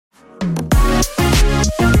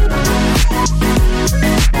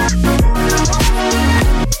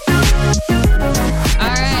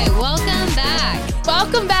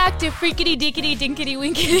Freakity deekity dinkity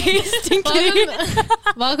winkity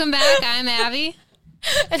stinkity. Welcome back. I'm Abby.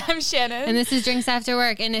 And I'm Shannon. And this is Drinks After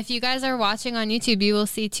Work. And if you guys are watching on YouTube, you will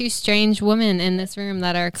see two strange women in this room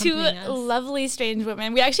that are accompanying us. Lovely, strange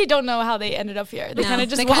women. We actually don't know how they ended up here. They kind of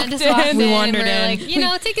just walked in. We wandered in.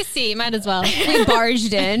 Like, take a seat. Might as well. We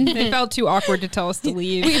barged in. They felt too awkward to tell us to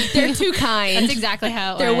leave. They're too kind. That's exactly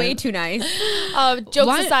how it They're went. way too nice.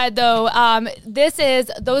 Jokes aside, though, this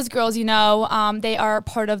is those girls, they are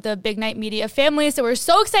part of the Big Night Media family. So we're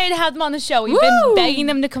so excited to have them on the show. We've been begging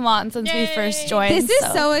them to come on since we first joined. This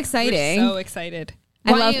is so exciting. We're so excited.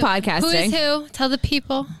 I love podcasting. Who's who? Tell the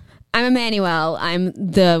people. I'm Emmanuel. I'm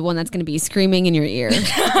the one that's going to be screaming in your ear.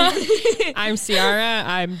 I'm Ciara.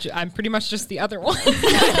 I'm pretty much just the other one.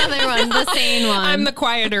 The other one, the sane one. I'm the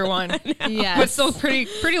quieter one. Yes. But still pretty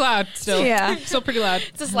loud still. Yeah. Still pretty loud.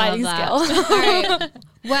 It's a sliding scale. All right.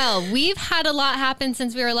 Well, we've had a lot happen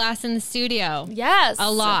since we were last in the studio. Yes. A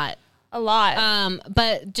lot.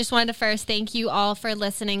 But just wanted to first thank you all for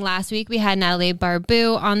listening. Last week we had Natalie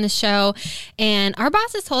Barbu on the show, and our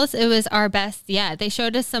bosses told us it was our best yet. They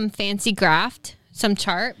showed us some fancy graft, some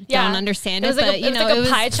chart. Yeah. Don't understand It was like but a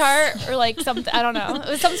pie chart or like something. I don't know. It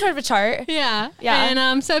was some sort of a chart. Yeah.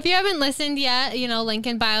 And so if you haven't listened yet, link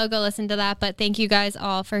in bio, go listen to that. But thank you guys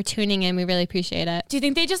all for tuning in. We really appreciate it. Do you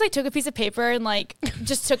think they just took a piece of paper and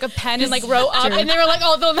just took a pen and wrote up and they were like,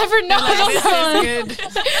 oh, they'll never know.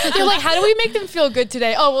 They're like, how do we make them feel good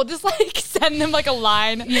today? Oh, we'll just send them a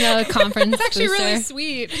line. A conference. It's actually really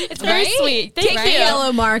sweet. It's very sweet. Thank you.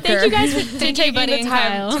 Yellow marker. Thank you guys for taking Buddy the and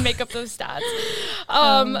time Kyle. to make up those stats.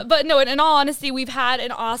 But no, in all honesty, we've had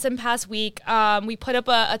an awesome past week. We put up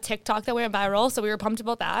a TikTok that went viral, so we were pumped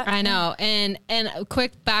about that. I know. And a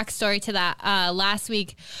quick backstory to that. Last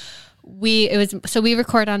week, we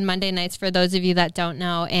record on Monday nights for those of you that don't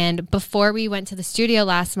know, and before we went to the studio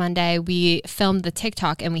last Monday, we filmed the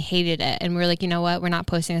TikTok and we hated it, and we were like, you know what, we're not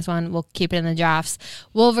posting this one, we'll keep it in the drafts,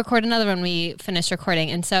 we'll record another one when we finish recording.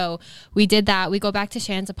 And so we did that. We go back to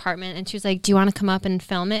Shan's apartment and she was like, do you want to come up and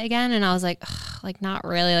film it again? And I was like, not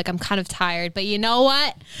really, I'm kind of tired, but you know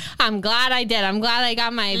what, I'm glad I did. I'm glad I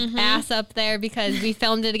got my ass up there, because we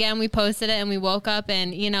filmed it again, we posted it, and we woke up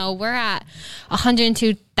and we're at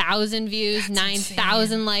 102,000 views,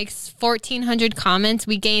 9,000 likes, 1,400 comments.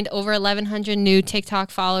 We gained over 1,100 new TikTok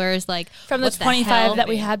followers. From the 25 that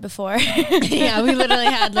we had before. Yeah, we literally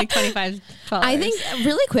had 25 followers. I think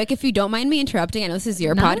really quick, if you don't mind me interrupting, I know this is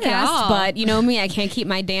your Not at podcast, all. but you know me, I can't keep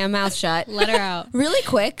my damn mouth shut. Let her out. Really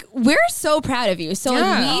quick, we're so proud of you. So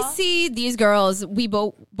we see these girls, we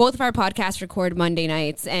both of our podcasts record Monday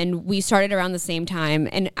nights, and we started around the same time.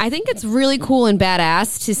 And I think it's really cool and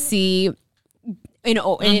badass to see in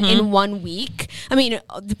 1 week. I mean,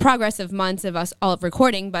 the progress of months of us all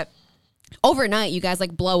recording, but overnight you guys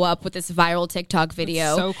blow up with this viral TikTok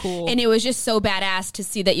video. That's so cool. And it was just so badass to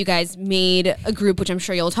see that you guys made a group, which I'm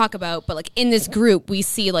sure you'll talk about, but in this group we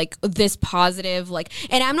see this positive,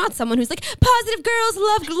 and I'm not someone who's positive girls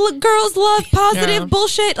love positive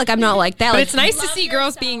bullshit. I'm not like that. But it's nice to see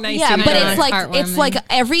girls being nice. Yeah, to but each other. it's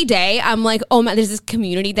every day I'm oh man, there's this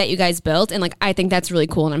community that you guys built, and I think that's really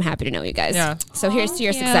cool, and I'm happy to know you guys. Yeah. So here's to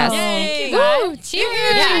your success. Yay. Woo,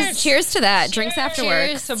 cheers. Yeah, cheers to that. Drinks after work.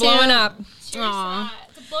 Cheers So blowing up. Aw.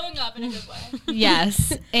 It's blowing up in a good way.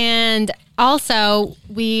 Yes. And also,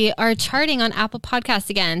 we are charting on Apple Podcasts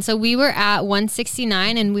again. So we were at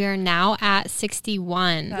 169 and we are now at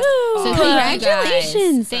 61. So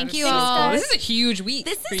Congratulations. Thank you Thanks, all. guys. This is a huge week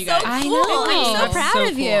This for is you so guys. I cool. know. I'm so That's proud so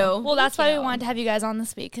of cool. you. Well, that's why we wanted to have you guys on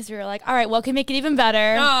this week, because we were like, all right, what can make it even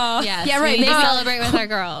better? Oh. Yes, Yeah, right. We Maybe- celebrate with our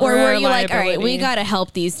girls. Or We're were a you all right, liability. we got to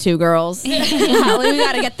help these two girls. We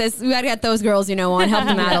got to get get those girls, on, help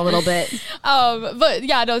them out a little bit. But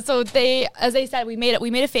yeah, no. So as they said, we made a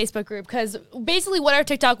Facebook group, because basically what our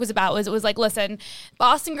TikTok was about was listen,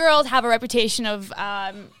 Boston girls have a reputation of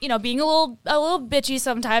being a little bitchy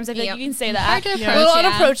sometimes. I think Yep. you can say that. Hard to A approach, little yeah.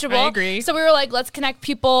 unapproachable. I agree. So we were like, let's connect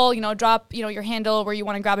people. Drop your handle where you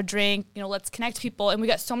want to grab a drink. Let's connect people. And we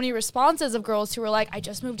got so many responses of girls who were like, I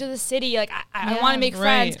just moved to the city. I want to make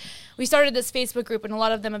friends. Right. We started this Facebook group, and a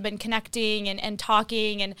lot of them have been connecting and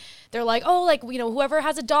talking, and they're like, oh, whoever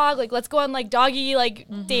has a dog, let's go on doggy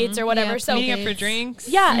dates or whatever. Yeah, So Meeting up for drinks.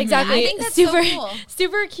 yeah, exactly. I think that's super, so cool.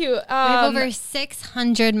 super cute. We have over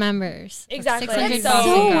 600 members. Exactly. 600 That's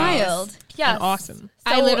Boston so girls. wild. yeah, And awesome.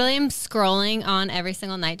 I literally am scrolling on every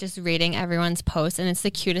single night, just reading everyone's posts, and it's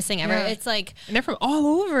the cutest thing ever. Yeah. It's like, And they're from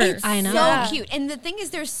all over. I know. So Yeah. cute. And the thing is,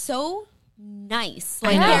 they're so nice.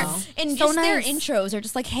 I know. And So just their nice. intros are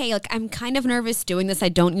just hey, I'm kind of nervous doing this. I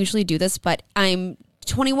don't usually do this, but I'm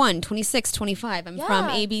 21, 26, 25. I'm from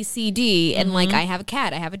A, B, C, D. And like, I have a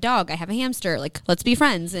cat, I have a dog, I have a hamster. Like, let's be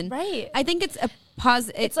friends. And I think it's a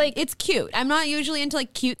it's like, it's cute. I'm not usually into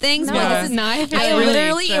like cute things, but this is nice. I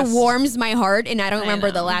literally, it warms my heart. And I don't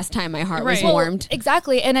remember the last time my heart was warmed.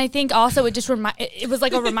 Exactly. And I think also it just it was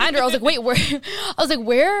like a reminder. I was like, wait,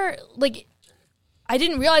 where, like, I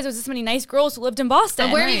didn't realize there was this many nice girls who lived in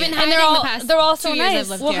Boston. Where have you been hiding the past they're all so 2 years nice. I've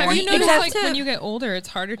lived Well, here? have you noticed like when you get older, it's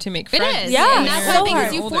harder to make friends? It is. Yeah. And that's so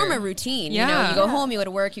because you older. form a routine. You know, you go home, you go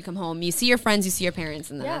to work, you come home, you see your friends, you see your parents,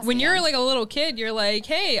 and then that's When you're like a little kid, you're like,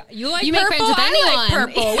 hey, you like You make purple? friends with I like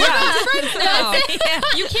anyone. purple. We're best friends now.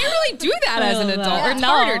 You can't really do that as an adult. Or it's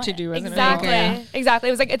harder to do as an adult. Exactly.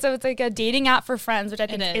 It was like it's like a dating app for friends, which I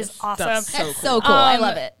think is awesome. That's so cool. so cool. I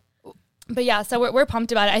love it. But yeah, so we're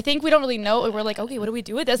pumped about it. I think we don't really know. We're like, okay, what do we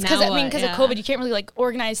do with this? Because Now because what? of COVID, you can't really like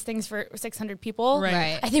organize things for 600 people.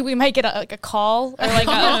 Right. I think we might get a call or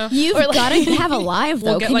like You've got to have a live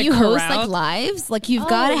though. get, Can like, you host like corralled. lives? Like you've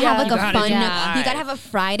got to have like You a gotta fun. do You live. got to have a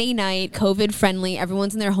Friday night, COVID friendly.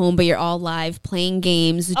 Everyone's in their home, but you're all live playing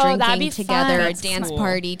games, that'd drinking be together, fun. a That's dance cool.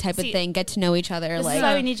 party type of See, thing. Get to know each other. this Like is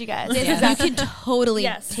why we need you guys. you can totally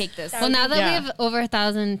Yes. take this. Well, now that Yeah. we have over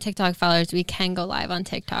 1,000 TikTok followers, we can go live on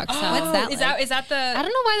TikTok. So What's that? Is like? that the? I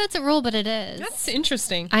don't know why that's a rule, but it is. That's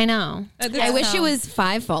interesting. I know. I wish it was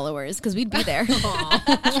 5 followers because we'd be there.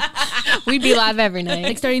 We'd be live every night.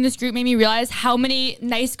 Like starting this group made me realize how many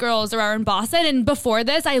nice girls there are in Boston. And before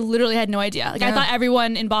this, I literally had no idea. Like I thought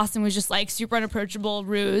everyone in Boston was just like super unapproachable,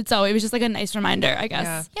 rude. So it was just like a nice reminder, I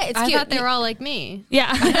guess. Yeah, it's I cute. thought they were all like me.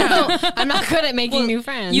 Yeah. I'm not good at making new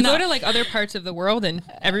friends. You go to like other parts of the world and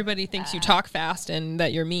everybody thinks you talk fast and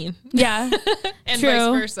that you're mean. Yeah. And True.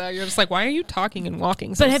 vice versa. You're just like, why are you talking and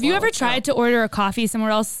walking so But have you slow? ever tried to order a coffee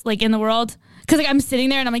somewhere else, like in the world? Because like I'm sitting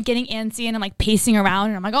there and I'm like getting antsy and I'm like pacing around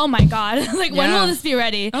and I'm like, oh my god, like when will this be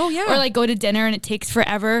ready? Oh, yeah. Or like go to dinner and it takes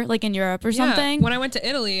forever, like in Europe or something. When I went to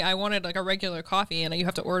Italy, I wanted like a regular coffee and you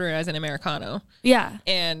have to order it as an Americano. Yeah.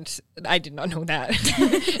 And I did not know that.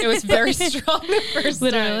 It was very strong the first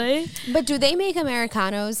time. Literally. But do they make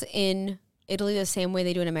Americanos in Italy the same way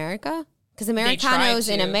they do in America? Because tried Americanos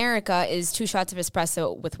in to. America is 2 shots of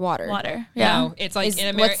espresso with water. Yeah. No, it's like Is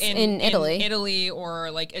in what's in Italy? In Italy or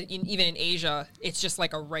like even in Asia, it's just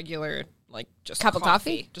like a regular like just Cup of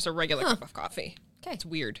coffee? Just a regular cup of coffee. Okay. It's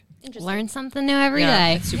weird. Learn something new every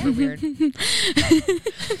day. It's super weird.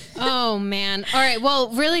 Oh man. All right. Well,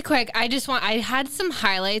 really quick, I had some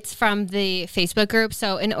highlights from the Facebook group.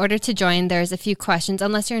 So in order to join, there's a few questions.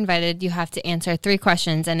 Unless you're invited, you have to answer 3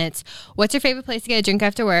 questions. And it's, what's your favorite place to get a drink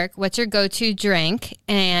after work? What's your go-to drink?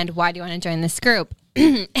 And why do you want to join this group?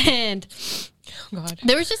 And God.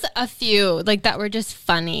 there was just a few like that were just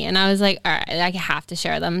funny. And I was like, all right, I have to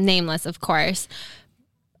share them. Nameless, of course.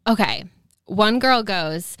 Okay. One girl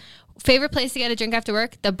goes, favorite place to get a drink after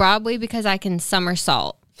work? The Broadway, because I can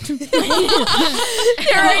somersault. Listen,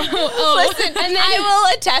 and I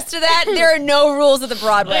will attest to that. There are no rules at the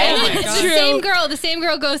Broadway. The same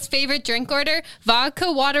girl goes, favorite drink order?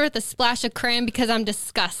 Vodka water with a splash of cran because I'm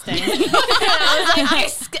disgusting. And I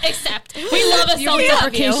was like, accept. We love a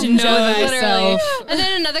self-deprecation Know joke. Literally. thyself. And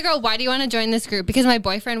then another girl, why do you want to join this group? Because my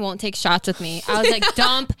boyfriend won't take shots with me. I was like,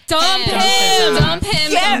 dump him. Dump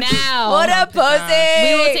him Yeah. now. What a pussy.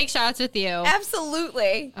 We will take shots with you.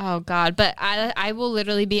 Absolutely. Oh God, but I will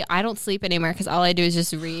literally be. I don't sleep anymore because all I do is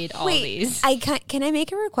just read all these. Can I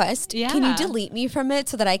make a request? Yeah. Can you delete me from it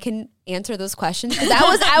so that I can answer those questions?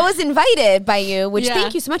 Because I was invited by you, which Yeah.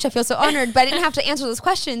 thank you so much. I feel so honored, but I didn't have to answer those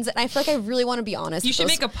questions, and I feel like I really want to be honest. You with should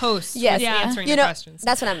those. make a post Yes. with Yeah. answering You the know, questions.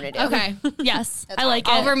 that's what I'm gonna do. Okay, Yes. I like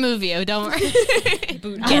I'll it. remove you. Don't worry.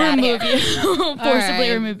 I'll remove you. Forcibly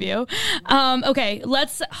right. remove you. Okay,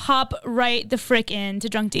 let's hop right the frick in to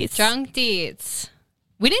drunk deets. Drunk deets.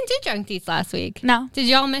 We didn't do drunk deets last week. No. Did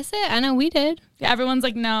y'all miss it? I know we did. Yeah, everyone's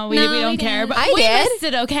like, no, we No, don't we care. didn't. But I we did. missed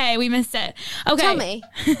it. Okay, we missed it. Okay. Tell me.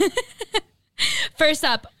 First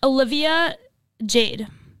up, Olivia Jade.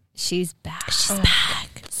 She's back.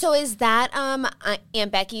 So is that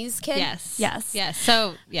Aunt Becky's kid? Yes. Yes. Yes.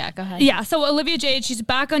 So yeah, go ahead. Yeah, so Olivia Jade, she's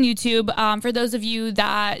back on YouTube. For those of you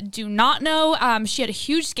that do not know, she had a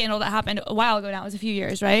huge scandal that happened a while ago now. It was a few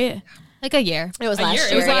years, right? Like a year. It was A last year.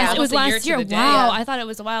 year. It was yeah. It was Almost a year last to year. the day. Wow, Yeah. I thought it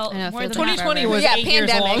was a while I know, more feels than like that. 2020 was yeah, 8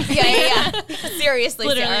 years pandemic. old. Yeah. Seriously,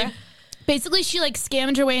 Literally. Sarah. Basically, she like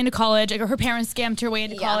scammed her way into college. Like her parents scammed her way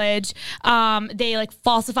into college. They like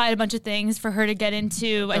falsified a bunch of things for her to get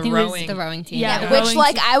into. I think it was the rowing team. Yeah, Which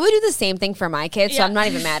like I would do the same thing for my kids, so I'm not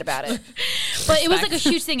even mad about it. But it was like a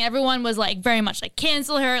huge thing. Everyone was like very much like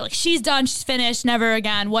cancel her. Like she's done, she's finished, never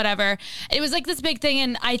again, whatever. It was like this big thing,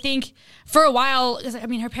 and I think for a while, I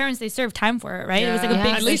mean, her parents they served time for it, right? It was like a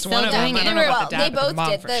big. At least one of them. I don't know about the dad, they but the both mom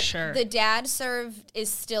did. for sure. The dad is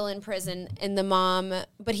still in prison, and the mom,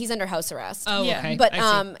 but he's under house arrest. Oh, Yeah. okay. But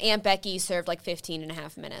I see. Aunt Becky served like 15 and a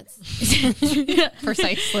half minutes.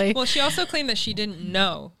 Precisely. Well, she also claimed that she didn't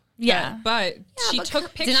know. Yeah. But she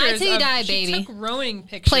took pictures. Deny till you die, she baby. took rowing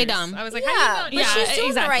pictures. Play dumb. I was like, Yeah, how do you but not? she's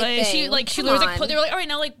doing the right thing. She like she Come was like on. they were like, all right,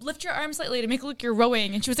 now like lift your arm slightly to make it look you're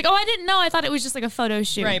rowing, and she was like, oh, I didn't know. I thought it was just like a photo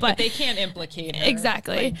shoot. Right, but they can't implicate her.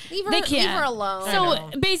 Exactly. Leave her, They can't. leave her alone.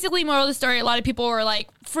 So basically, moral of the story: a lot of people were like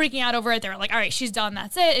freaking out over it. They were like, "All right, she's done.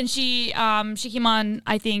 That's it." And she came on,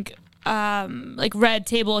 I think, like Red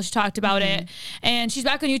Table. She talked about it, and she's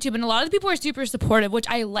back on YouTube. And a lot of the people were super supportive, which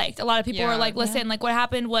I liked. A lot of people were like, "Listen, like what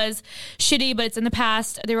happened was shitty, but it's in the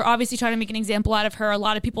past." They were obviously trying to make an example out of her. A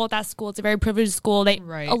lot of people at that school, it's a very privileged school.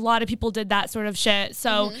 A lot of people did that sort of shit.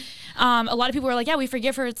 So. A lot of people were like, yeah, we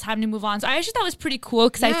forgive her. It's time to move on. So I actually thought it was pretty cool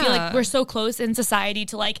because I feel like we're so close in society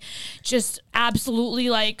to like just absolutely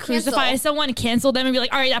like crucify someone and cancel them and be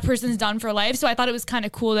like, all right, that person's done for life. So I thought it was kind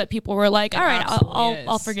of cool that people were like, all right,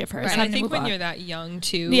 I'll forgive her. Right. It's And time I to think move when on. you're that young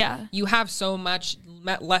too, you have so much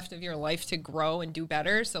left of your life to grow and do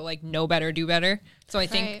better. So like know better, do better. So I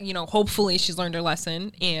think, hopefully she's learned her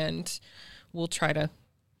lesson and we'll try to,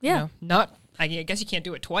 not, I guess you can't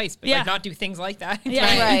do it twice, but like not do things like that.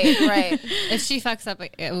 Yeah. Right. If she fucks up,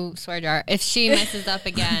 swear jar. If she messes up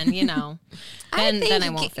again, then I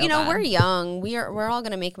won't feel bad. We're young. We're all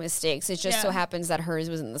gonna make mistakes. It just so happens that hers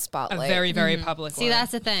was in the A spotlight. very, very public See, one.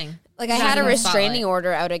 that's the thing. Like I had a restraining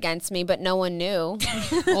order out against me, but no one knew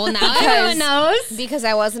Well, now everyone knows. because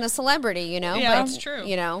I wasn't a celebrity. Yeah, but that's true.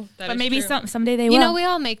 That But is maybe true. someday they will. We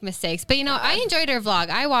all make mistakes. But, I enjoyed her vlog.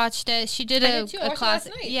 I watched it. She did did too. I a watched it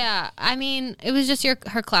classic. last night. Yeah. I mean, it was just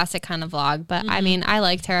her classic kind of vlog. But, I mean, I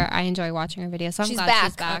liked her. I enjoy watching her videos. So I'm She's glad back.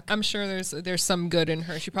 she's back. I'm sure there's some good in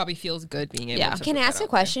her. She probably feels good being able to Can I put ask that a out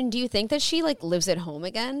question? Do you think that she like lives at home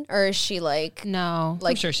again, or is she like No. there.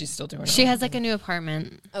 I'm sure she's still doing it. She has like a new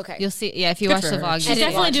apartment. Okay. You'll see. Yeah, if you watch for the her. vlog, She's you'll see.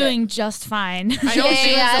 definitely doing just fine. I know she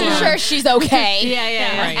lives I'm alone. sure she's okay.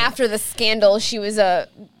 Yeah. Right. After the scandal, she was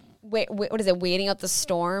waiting out the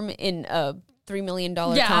storm in a $3 million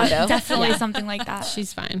condo. Definitely something like that.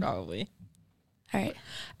 She's fine. Probably. All right.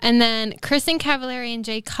 And then Kristen Cavallari and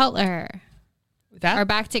Jay Cutler That are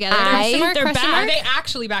back together. They're Question back. Are mark? they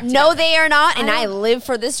actually back No, together? they are not, and I live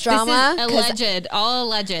for this drama. This is 'cause alleged. All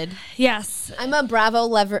alleged. Yes. I'm a Bravo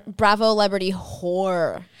celebrity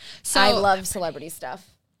whore. So I love celebrity stuff.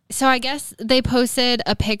 So I guess they posted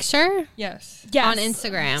a picture Yes. Yes. on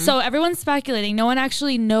Instagram. So everyone's speculating. No one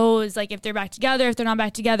actually knows, like, if they're back together, if they're not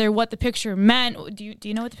back together, what the picture meant. Do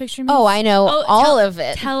you know what the picture means? Oh, I know all of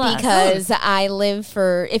it tell us. because I live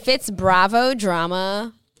for. If it's Bravo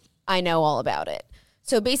drama, I know all about it.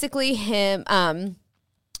 So basically, Kristen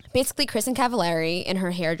Cavallari and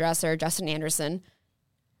her hairdresser Justin Anderson.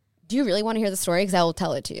 Do you really want to hear the story? Because I will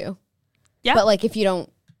tell it to you. Yeah. But like, if you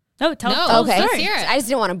don't. Oh, tell No. the Okay, story. Let's hear it. I just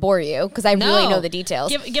didn't want to bore you because I really No. know the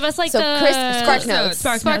details. Give us like So the Spark Notes.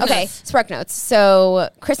 Spark Notes. Okay, Spark Notes. So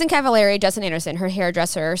Kristen Cavallari, Justin Anderson, her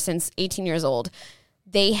hairdresser since 18 years old.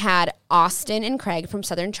 They had Austin and Craig from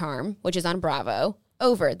Southern Charm, which is on Bravo,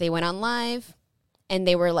 over. They went on live and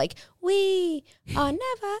they were like, we are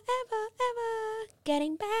never, ever, ever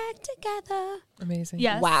getting back together. Amazing.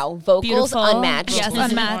 Yes. Wow. Vocals Beautiful. unmatched. Yes,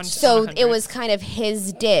 unmatched. So 100. it was kind of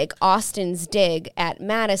his dig, Austin's dig at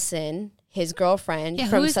Madison, his girlfriend yeah,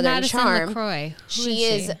 from who's Southern Madison Charm. LaCroix? Who She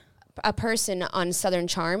is a person on Southern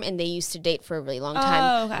Charm, and they used to date for a really long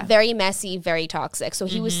time. okay. Very messy, very toxic. So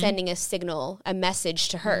he was sending a message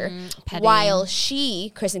to her, while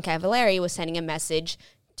Kristen Cavallari, was sending a message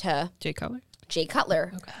to Jay Cutler. Jay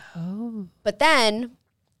Cutler. Okay. Oh. But then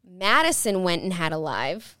Madison went and had a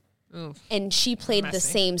live, Ooh. and she played the Messy.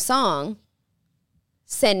 same song,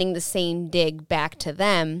 sending the same dig back to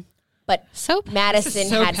them. But So Madison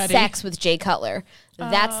so had petty. sex with Jay Cutler.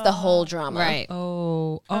 That's the whole drama. right.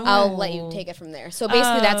 Oh. I'll let you take it from there. So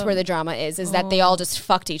basically, that's where the drama is that they all just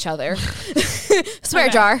fucked each other. Swear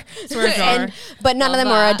jar. Swear jar. But none of them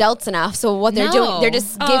are that. adults enough. So what they're doing, they're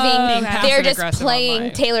just giving, okay. they're just Passive-aggressive playing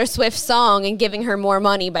online. Taylor Swift's song and giving her more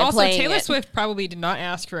money by Also, playing Taylor it. Swift probably did not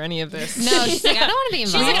ask for any of this. No, she's like, I don't want to be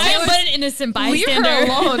She's involved. like, I am but an innocent Leave bystander. her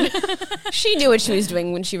alone. She knew what she was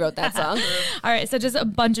doing when she wrote that song. All right, so just a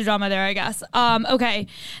bunch of drama there, I guess. Okay,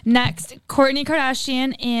 next, Kourtney Kardashian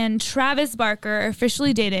Kardashian and Travis Barker are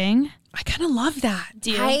officially dating. I kind of love that.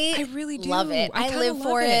 Do you? I really do. love it. I live love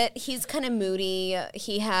for it. He's kind of moody.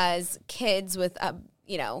 He has kids with, I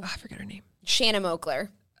forget her name. Shanna Moakler.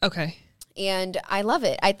 Okay. And I love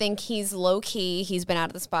it. I think he's low key. He's been out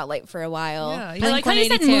of the spotlight for a while. Yeah, I like how you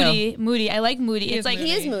said moody. Moody. I like moody. He it's like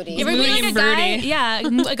he is moody. You ever Moody like a and guy? broody. Yeah,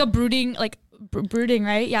 like a brooding, like brooding,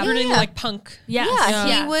 right? Yeah, Brooding yeah. like punk. Yes.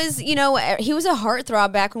 Yeah, he was, he was a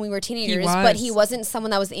heartthrob back when we were teenagers, but he wasn't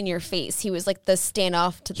someone that was in your face. He was like the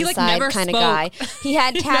standoff to the like, side never kind of spoke. guy. He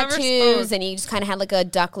had never tattoos spoke. and he just kind of had like a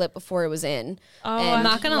duck lip before it was in. Oh, And- I'm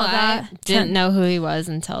not gonna Love lie, that. didn't know who he was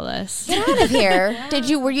until this. Get out of here.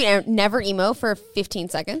 Were you never emo for 15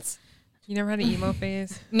 seconds? You never had an emo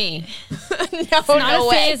phase? Me. No, Not a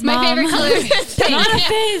phase, My Mom. favorite color is pink. Not a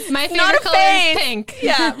phase. My Not favorite a color phase. is pink.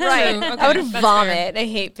 Yeah, right. True. Okay, I would that's vomit. I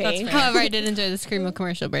hate That's pink. fair. However, I did enjoy the Screamo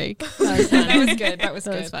commercial break. That was fun. That was good. That was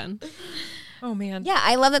That good. was fun. Oh, man. Yeah,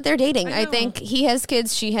 I love that they're dating. I know. think he has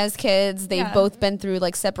kids, she has kids. They've Yeah. both been through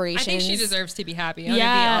like I separations. think she deserves to be happy. I'm gonna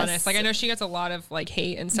Yes. be honest. Like I know she gets a lot of like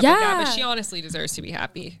hate and stuff like that, Yeah. but she honestly deserves to be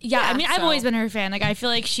happy. Yeah, I mean, I've So- always been her fan. Like, I feel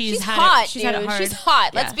like she's had hot, it. She's had it dude. hard. She's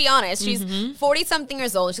hot. Let's Yeah. be honest. She's 40-something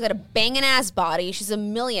years old. She's got a banging ass body. She's a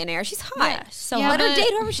millionaire. She's hot. Yeah, so Let her but date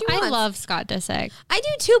whoever she wants. I love Scott Disick. I do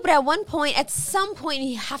too, but at some point,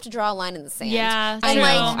 you have to draw a line in the sand. Yeah, and true.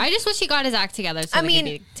 like, I just wish he got his act together. So I they mean,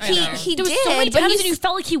 could be together. he There was did, so many but times he's and you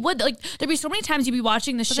felt like he would. Like, there'd be so many times you'd be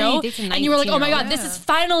watching the then show he dates a and you were like, oh my 19-year-old. God, this is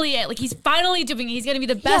finally it. Like, he's finally doing it. He's going to be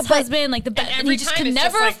the best but- husband, like the best. And every he just time can it's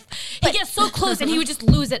just never, like- he gets so close and he would just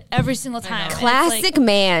lose it every single time. And it's classic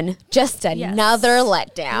man. Just another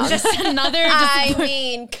letdown. Just another. I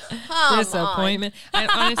mean, come on. Disappointment. And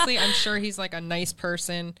honestly, I'm sure he's like a nice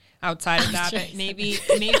person outside of that, but maybe he.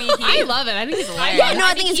 I love it. I think he's hilarious. Yeah, no,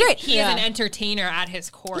 I think it's great. He is an entertainer at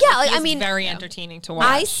his core. Yeah, like, He I is mean, very entertaining to watch.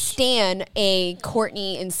 I stan a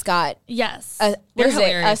Courtney and Scott. Yes. What They're is it? A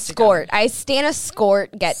hilarious skort. I stand a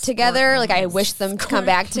skort get together. Like I wish them to come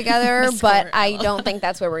back together, but I don't think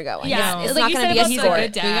that's where we're going. Yeah, it's like not you going to said be a about He's the- a skort.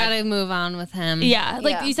 good dad. We gotta move on with him. Yeah,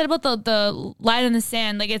 like Yeah. you said about the line in the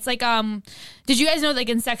sand. Like it's like, did you guys know like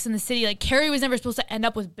in Sex and the City, like Carrie was never supposed to end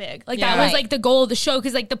up with Big. Like that Yeah. was like the goal of the show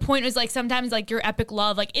because like the point was like sometimes like your epic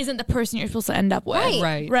love like isn't the person you're supposed to end up with.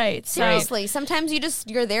 Right. So, Seriously, sometimes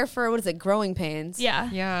you're there for what is it? Growing pains. yeah.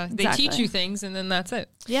 Yeah, they Exactly. teach you things, and then that's it.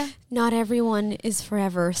 Yeah. Not everyone is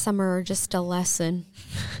forever. Some are just a lesson.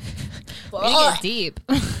 We get deep.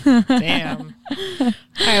 Damn.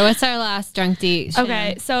 All right, what's our last drunk date? Shannon?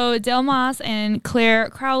 Okay, so Dale Moss and Claire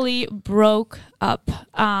Crowley broke up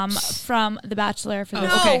from The Bachelor for the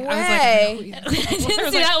No Okay, way. I was like, I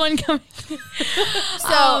didn't see that one coming.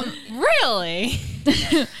 So Really?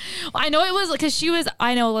 I know it was because she was,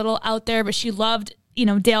 I know, a little out there, but she loved,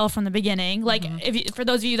 Dale from the beginning. Like, if you, for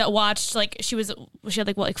those of you that watched, like, she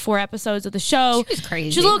had like 4 episodes of the show. She was crazy.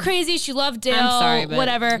 She was a little crazy. She loved Dale. I'm sorry, but-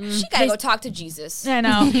 whatever. she gotta go talk to Jesus. I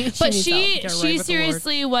know, but needs she Get right she with the Lord.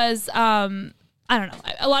 seriously was. I don't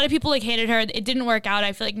know. A lot of people like hated her. It didn't work out.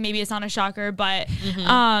 I feel like maybe it's not a shocker, but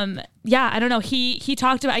yeah, I don't know. He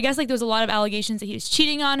talked about. I guess like there was a lot of allegations that he was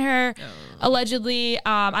cheating on her, allegedly.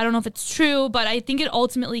 I don't know if it's true, but I think it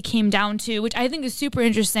ultimately came down to, which I think is super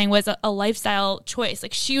interesting, was a lifestyle choice.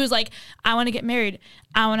 Like she was like, I want to get married.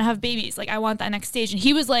 I want to have babies. Like I want that next stage, and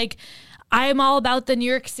he was like, I'm all about the New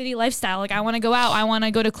York City lifestyle. Like I want to go out. I want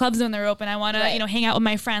to go to clubs when they're open. I want to, Right. hang out with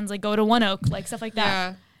my friends, like go to One Oak, like stuff like that.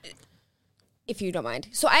 Yeah. If you don't mind.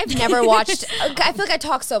 So I've never watched, I feel like I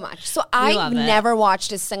talk so much. So I've love it. never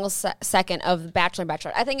watched a single second of The Bachelor and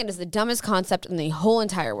Bachelorette. I think it is the dumbest concept in the whole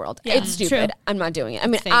entire world. It's stupid. true. I'm not doing it. I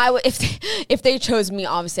mean, fake. if they chose me,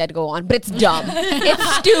 obviously I'd go on, but it's dumb.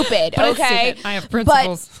 It's stupid, okay? I have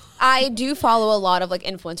principles. But I do follow a lot of like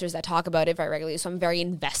influencers that talk about it very regularly, so I'm very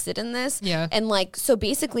invested in this. Yeah. And like, so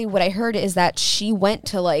basically what I heard is that she went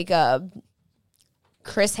to like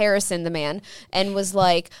Chris Harrison, the man, and was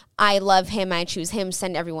like, I love him, I choose him,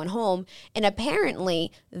 send everyone home. And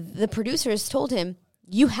apparently the producers told him,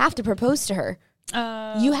 you have to propose to her.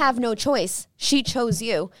 You have no choice. She chose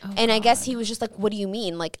you. And I guess he was just like, what do you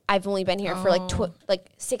mean? Like, I've only been here for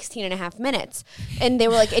like 16 and a half minutes. And they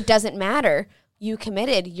were like, it doesn't matter. You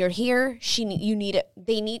committed. You're here.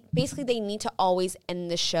 They need to always end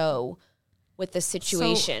the show with the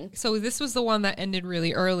situation. So this was the one that ended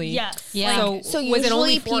really early. Yes. Yeah. So was it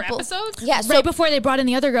only 4 episodes? Yeah. Right before they brought in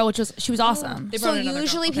the other girl, she was awesome. So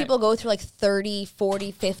usually people go through like 30,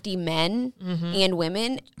 40, 50 men and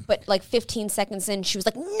women, but like 15 seconds in, she was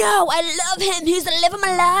like, no, I love him. He's the love of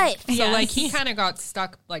my life. So like he kind of got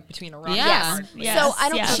stuck like between a rock. Yeah. And a hard place. Yes. So I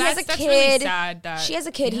don't. Yes. She has a That's kid. really sad that she has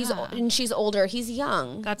a kid. And she's older. He's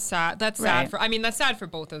young. That's sad. That's Right. sad for. I mean, that's sad for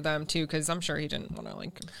both of them too, because I'm sure he didn't want to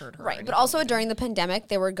like hurt her. Right, but also during the pandemic,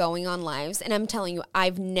 they were going on lives, and I'm telling you,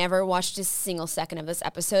 I've never watched a single second of this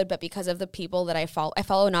episode, but because of the people that I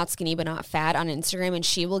follow Not Skinny But Not Fat on Instagram, and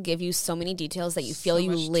she will give you so many details that you feel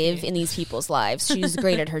you live in these people's lives. She's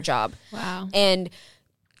great at her job. Wow. And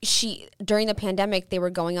during the pandemic, they were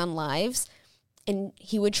going on lives, and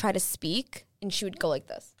he would try to speak, and she would go like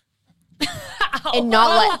this. And not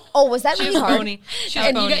let. Oh, was that really hard? She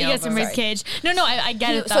has bony You got some elbows. rib cage. No, I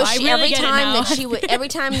get it though. So I really every get it time now. that every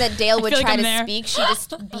time that Dale would feel like try I'm to there. speak, she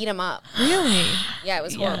just beat him up. Really? Yeah, it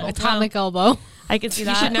was horrible. Atomic elbow. I could see You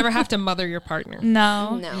that. should never have to mother your partner.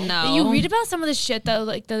 No. No. You read about some of the shit that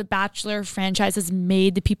like the Bachelor franchise has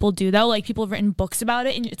made the people do though. Like people have written books about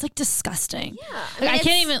it, and it's like disgusting. Yeah, Like, I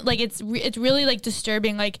can't even like it's really like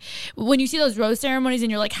disturbing. Like when you see those rose ceremonies,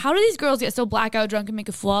 and you're like, how do these girls get so blackout drunk and make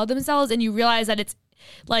a fool of themselves? And you realize that it's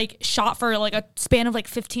like shot for like a span of like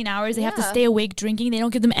 15 hours. They have to stay awake drinking. They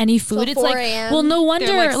don't give them any food. It's 4 like, a.m. well, no wonder.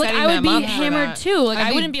 They're, like, Like setting I would them be up for hammered that. too. Like I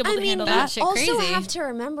think- wouldn't be able to handle that that. shit also crazy. have to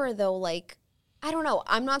remember though, like, I don't know.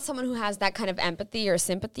 I'm not someone who has that kind of empathy or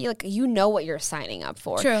sympathy. Like, you know what you're signing up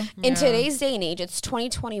for. True. In today's day and age, it's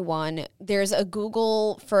 2021. There's a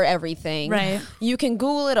Google for everything. Right. You can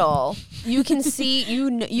Google it all. You can see, you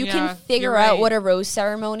Yeah, can figure you're out right. what a rose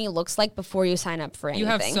ceremony looks like before you sign up for anything.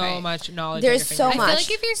 You have so Right. much knowledge. There's at so your much. feel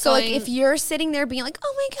like if you're so like going- if you're sitting there being like,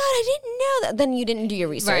 "Oh my god, I didn't know that," then you didn't do your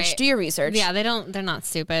research. Right. Do your research. Yeah, they're not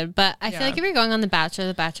stupid. But I feel Yeah. like if you're going on The Bachelor,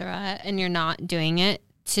 The Bachelorette, and you're not doing it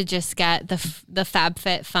to just get the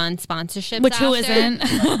FabFitFun sponsorships, Which who after, isn't?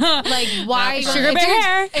 like why Sugar Bear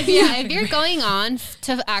hair. if you're going on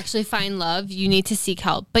to actually find love, you need to seek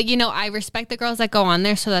help. But I respect the girls that go on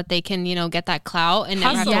there so that they can get that clout and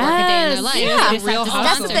never have to work a day in their Yes. life. Yeah. They just Real have to hustle.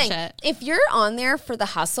 That's the sponsor thing. shit. If you're on there for the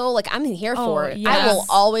hustle, like I'm here for it. I yes. will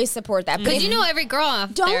always support that. But Because every girl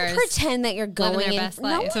out don't there is pretend that you're living going their in. best No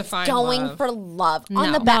life. one's To find going love. for love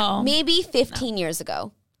on No. the back. No. Maybe 15 years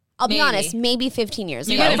ago. I'll be Maybe. honest. Maybe 15 years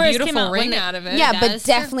You ago. get a first came beautiful out, when ring they- out of it. Yeah, that but is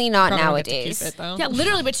true. definitely not Probably don't get to nowadays. keep it, though. Yeah,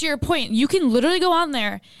 literally. But to your point, you can literally go on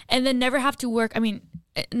there and then never have to work. I mean,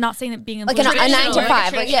 not saying that being in Like a 9 to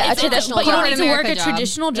 5, like yeah, a traditional but you don't job. need to work a America job.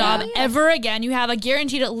 traditional job ever again. You have a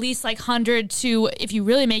guaranteed at least like 100 to, if you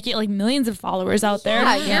really make it, like millions of followers out there.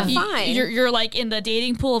 Yeah, you're fine. You're like in the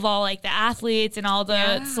dating pool of all like the athletes and all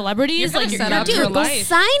the celebrities. You're gonna Like set up Dude, your go life.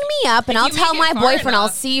 sign me up, and I'll you tell make my it far boyfriend I'll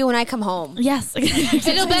enough. see you when I come home. yes,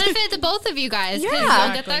 It'll benefit to both of you guys. 'Cause Yeah.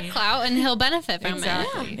 you'll get that clout and he'll benefit from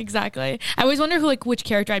Exactly. exactly. I always wonder which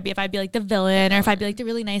character I'd be, if I'd be like the villain or if I'd be like the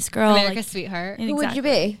really nice girl. it. America's like, sweetheart. Who would you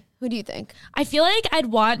be? Who do you think? I feel like I'd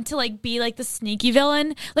want to like be like the sneaky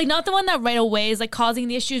villain, like not the one that right away is like causing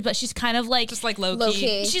the issues, but she's kind of like Just like low Low key.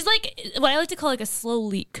 key. she's like what I like to call like a slow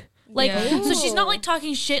leak. Like Yeah. so she's not like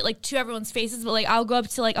talking shit like to everyone's faces, but like I'll go up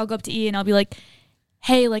to E and I'll be like,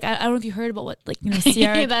 hey, like I don't know if you heard about what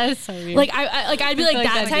Ciara. That is so weird. Like I'd be like like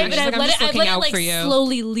that that type, good. and She's like, I'm just I'd looking let it out like for you.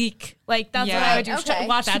 slowly leak. Like that's what Yeah. I would do. Okay.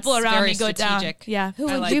 Watch That's people around very me go down. strategic. Yeah. Who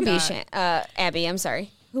I would like you be, that. Abby? I'm sorry.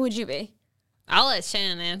 Who would you be? I'll let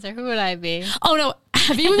Shannon answer. Who would I be? Oh no,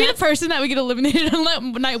 Abby would be the person that would get eliminated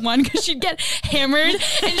on night one because she'd get hammered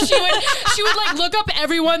and she would like look up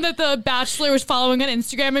everyone that the Bachelor was following on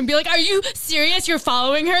Instagram and be like, "Are you serious? You're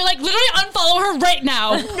following her? Like literally unfollow her right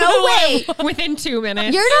now." No way. Within 2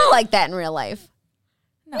 minutes. You're not like that in real life.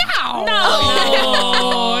 No,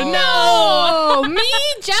 no, me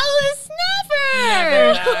jealous? Never.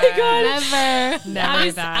 Never Oh my god, Never.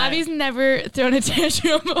 Never that. Abby's never thrown a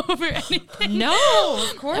tantrum over anything. No,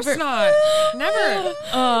 of course not. Never.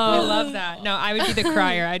 I love that. No, I would be the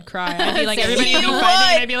crier. I'd cry. I'd be like, everybody would be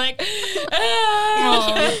fighting. I'd be like,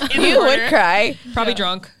 in the You would corner. cry. Probably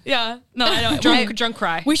drunk. Yeah, no, I don't. Drunk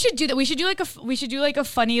cry. We should do that. We should do like a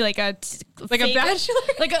funny like a Like a Bachelor?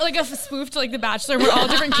 like a spoof to like The Bachelor. We're all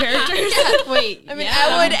different characters. Wait. I mean,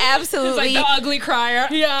 I would It's absolutely. like the ugly crier.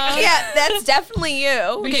 Yeah. Yeah, that's definitely you.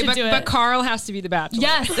 Okay, should do it. but Carl has to be the Bachelor.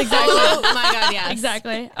 Yes, exactly. Oh my god, yes.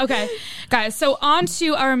 Exactly. Okay, guys. So on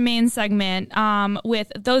to our main segment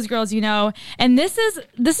with those girls you know, and this is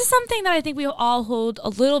something that I think we all hold a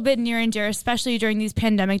little bit near and dear, especially during these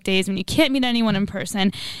pandemic days when you can't meet anyone in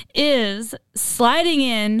person, is sliding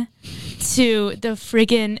in to the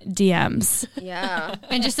friggin' DMs. Yeah.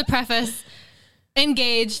 And just to preface,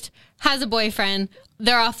 engaged, has a boyfriend.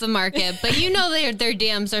 They're off the market, but you know their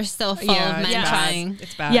DMs are still full of men trying.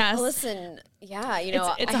 It's bad. Yes. Listen, yeah, you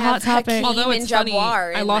know, it's a hot topic. Although it's funny,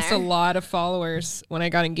 I lost a lot of followers when I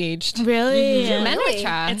got engaged. Really? Mm-hmm. Men are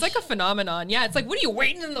trash. It's like a phenomenon. Yeah, it's like, what are you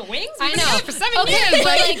waiting in the wings? I know. For 7 years.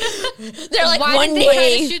 But they're like, why one didn't they try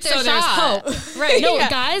day. to shoot their So there's shot? hope. Right. No,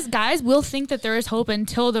 guys will think that there is hope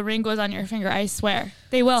until the ring goes on your finger. I swear.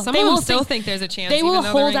 They will. Some they of them will still think there's a chance. They will even though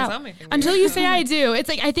hold the ring's out on my finger. until you say I do. It's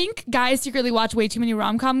like I think guys secretly watch way too many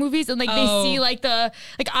rom-com movies and like they see like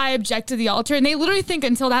I object to the altar and they literally think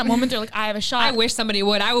until that moment they're like I have a shot. I wish somebody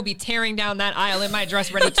would. I will be tearing down that aisle in my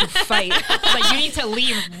dress, ready to fight. Like you need to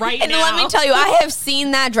leave right And now. let me tell you, I have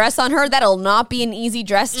seen that dress on her. That'll not be an easy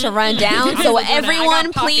dress to run down. So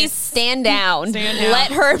everyone, please stand down.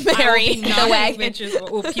 Let her marry the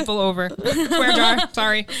wagon. People over. Swear jar.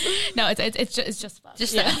 Sorry. No, it's just fun.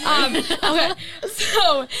 Just Okay,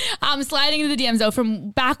 so sliding into the DMs though from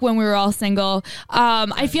back when we were all single,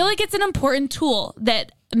 I feel like it's an important tool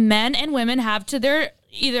that men and women have to their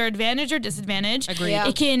either advantage or disadvantage. Agreed. Yeah.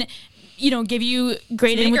 It can give you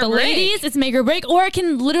great in make with or the break. ladies. It's make or break, or it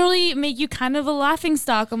can literally make you kind of a laughing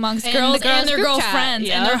stock amongst And girls the girls' and their group chat, girlfriends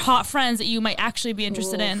and yeah. their hot friends that you might actually be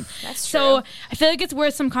interested in. That's so true. I feel like it's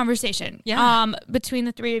worth some conversation. Yeah. Between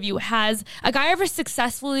the three of you, has a guy ever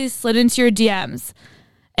successfully slid into your DMs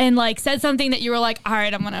and like said something that you were like, all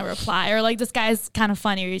right, I'm gonna reply, or like this guy's kind of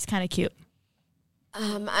funny or he's kind of cute?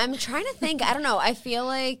 I'm trying to think. I don't know. I feel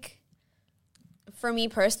like for me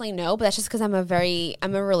personally, no, but that's just because I'm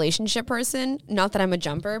a relationship person. Not that I'm a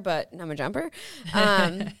jumper, but I'm a jumper.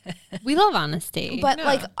 we love honesty. But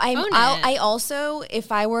like Own it. I also,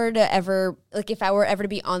 if I were ever to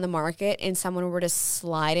be on the market and someone were to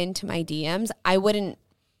slide into my DMs, I wouldn't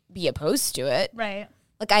be opposed to it. Right.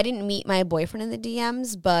 Like I didn't meet my boyfriend in the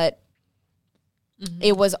DMs, but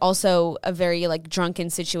it was also a very like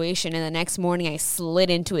drunken situation. And the next morning I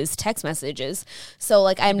slid into his text messages. So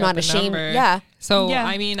like I'm not ashamed. Number. Yeah. So Yeah.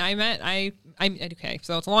 I mean, I'm okay.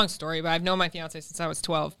 So it's a long story, but I've known my fiance since I was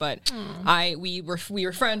 12. But we were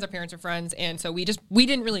friends. Our parents were friends, and so we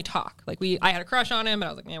didn't really talk. Like I had a crush on him, and I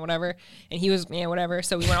was like, man, whatever. And he was, man, whatever.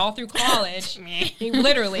 So we went all through college.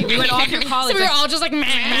 Literally, we went all through college. So we were all just like,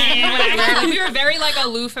 meh. We were very like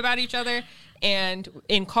aloof about each other. And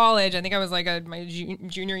in college, I think I was like my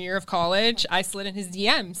junior year of college, I slid in his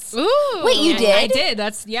DMs. Ooh. Wait, you did? I did.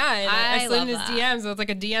 That's and I slid in his love DMs. It was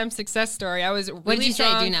like a DM success story. I was really What did you say?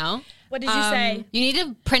 drunk. Do you know? What did you say? You need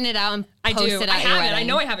to print it out and I post do. it I at your have it. wedding. I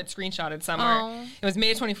know I have it screenshotted somewhere. Oh. It was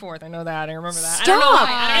May 24th. I know that. I remember that. Stop. I don't know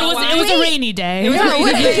why. I don't know why. It was a rainy day. It was a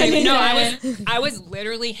rainy day. No, Yeah. I was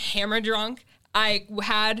literally hammer drunk. I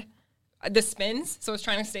had the spins, so I was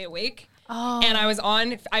trying to stay awake. Oh.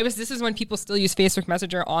 And this is when people still use Facebook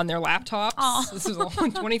Messenger on their laptops. Oh. This was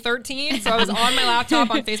 2013. So I was on my laptop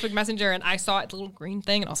on Facebook Messenger and I saw a little green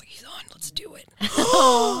thing and I was like, he's on, let's do it.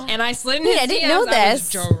 And I slid in his I didn't DMs. know I was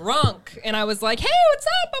this. drunk. And I was like, hey, what's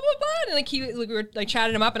up? Blah, blah, blah. And like we were like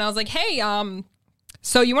chatting him up and I was like, hey,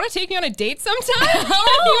 so you want to take me on a date sometime?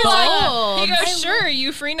 He goes, sure. Are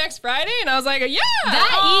you free next Friday? And I was like, yeah.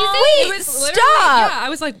 That easy? Wait, It was literally- stop. Yeah, I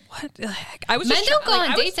was like, what the heck? I was Men just don't go like,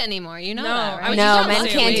 on I was- dates anymore. You know No, that, I right? was No, just men trying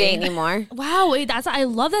to can't stay date awake. anymore. Wow, wait, I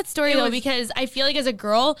love that story though was- because I feel like as a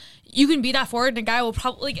girl, you can be that forward and a guy will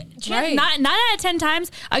probably Right. not out of 10 times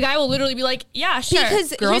a guy will literally be like, yeah, sure.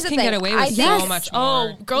 Because Girls here's the can thing, get away with I so think- much more.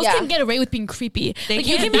 Oh, girls Yeah. can get away with being creepy. They Like,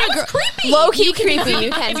 can. you can be That a was girl. creepy. Low key creepy.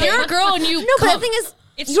 You can. If you're a girl and you No, but the thing is,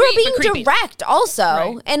 It's you're sweet, but being creepy. direct also.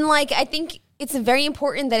 Right. And like, I think it's very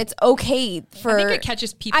important that it's okay for. I think it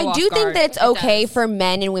catches people I off do think guard. that it's It okay does. for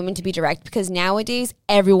men and women to be direct because nowadays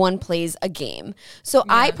everyone plays a game. So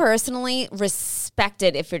I personally respect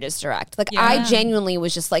it if you're just direct. Like I genuinely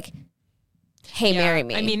was just like, hey, marry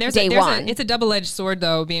me. I mean, day one. it's a double-edged sword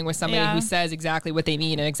though, being with somebody Yeah. who says exactly what they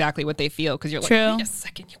mean and exactly what they feel. Because you're like, True. wait a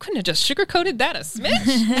second, you couldn't have just sugarcoated that a smidge.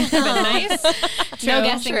 That'd been nice. No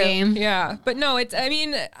guessing game. Yeah, but no, it's. I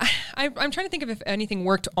mean, I'm trying to think of if anything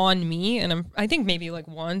worked on me, and I think maybe like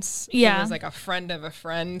once. Yeah. It was like a friend of a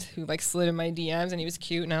friend who like slid in my DMs, and he was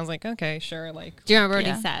cute, and I was like, okay, sure. Like Do you remember what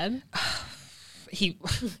Yeah. he said?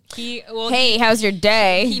 Hey, how's your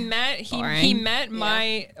day? he met Boring.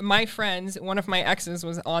 my friends. One of my exes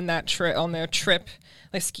was on their trip,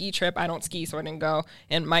 like ski trip. I don't ski, so I didn't go.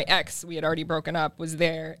 And my ex, we had already broken up, was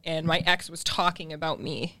there, and my ex was talking about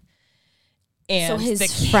me. And So his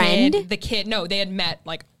the kid, no, they had met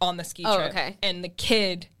like on the ski Oh, trip. okay. And the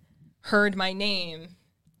kid heard my name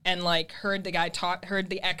and like heard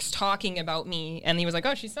the ex talking about me, and he was like,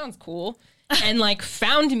 "Oh, she sounds cool." and like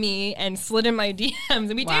found me and slid in my DMs, and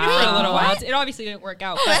we dated for a little while. It obviously didn't work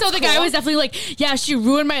out. So the guy was definitely like, yeah, she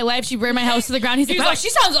ruined my life. She burned my house to the ground. He's like, wow, she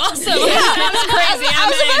sounds awesome. That was crazy. I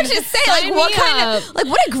was about to say, like, what kind of, like,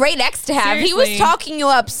 what a great ex to have. Seriously. He was talking you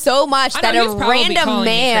up so much that a random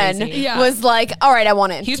man was like, all right, I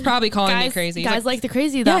want it. He was probably calling me crazy. Guys like the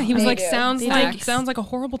crazy though. Yeah, he was like, sounds like a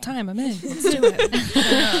horrible time. I'm in. Let's do it.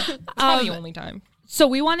 It's probably the only time. So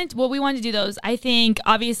we wanted to do those. I think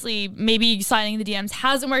obviously maybe sliding the DMs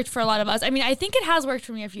hasn't worked for a lot of us. I mean, I think it has worked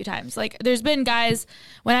for me a few times. Like there's been guys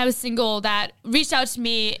when I was single that reached out to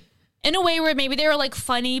me in a way where maybe they were like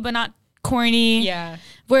funny but not corny. Yeah.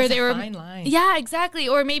 Where they were fine line. Yeah, exactly.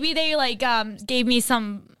 Or maybe they like gave me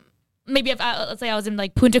some. Maybe if let's say I was in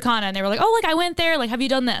like Punta Cana and they were like, oh, like I went there, like have you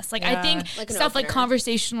done this? Like I think like stuff like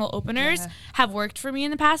conversational openers have worked for me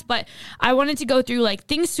in the past, but I wanted to go through like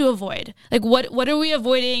things to avoid. Like what are we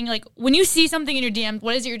avoiding? Like when you see something in your DM,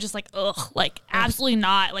 what is it you're just like, ugh, like absolutely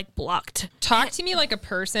not, like blocked. Talk to me like a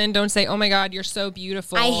person. Don't say, oh my God, you're so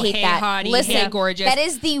beautiful. I hate hey, that. Hottie, Listen, hey, gorgeous. that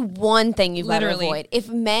is the one thing you've got to avoid. If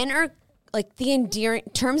men are like the endearing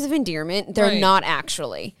terms of endearment, they're not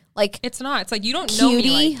actually. Like it's not. It's like you don't know me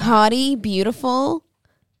cutie, like that. hottie, beautiful.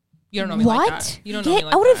 You don't know me like that. You don't know me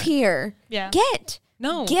like out that. of here. Yeah. Get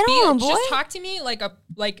on, boy. Just talk to me like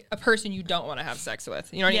a person you don't want to have sex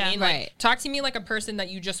with. You know what I mean? Right. Like, talk to me like a person that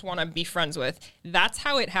you just want to be friends with. That's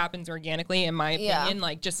how it happens organically, in my opinion.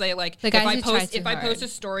 Like just say like if I post a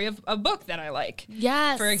story of a book that I like,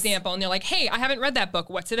 for example, and they're like, hey, I haven't read that book.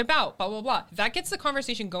 What's it about? Blah blah blah. That gets the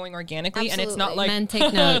conversation going organically, and it's not like men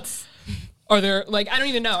take notes. Or they're like, I don't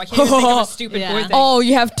even know. I can't even think of a stupid boy thing. Oh,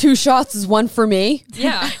 you have 2 shots is one for me?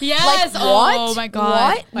 Yeah. Yes. Like, what? Oh my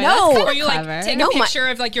God. What? No. Or you like take a picture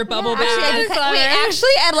of like your bubble bath. Actually,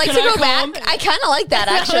 I'd like to go back. I kind of like that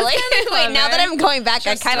actually. Wait, now that I'm going back,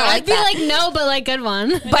 I kind of like that. I'd be like, no, but like good one.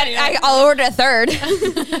 But I'll order a third.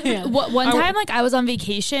 One time, like I was on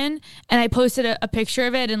vacation and I posted a picture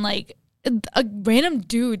of it, and like a random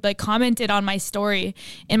dude like commented on my story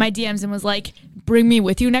in my DMs and was like, bring me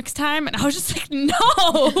with you next time. And I was just like,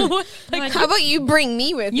 no. Like, how about you bring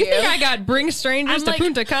me with you? You think I got bring strangers to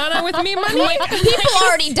Punta Cana with me money? Like, people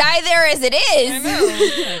already die there as it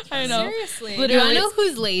is. I know. Seriously. You want to know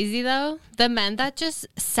who's lazy though? The men that just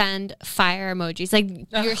send fire emojis, like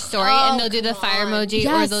your story, and they'll do the fire emoji,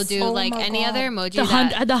 or they'll do like any other emoji.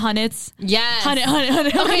 The hunnits. Yes.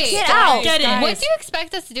 Hunnet. Okay, get out. Get it. What do you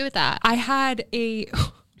expect us to do with that? I had a...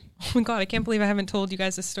 Oh my God, I can't believe I haven't told you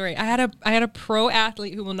guys this story. I had a pro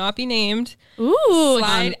athlete who will not be named. Ooh.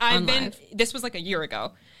 This was like a year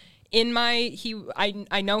ago.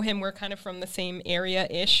 I know him. We're kind of from the same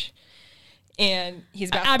area-ish. And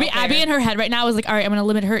he's Abby in her head right now is like, all right, I'm going to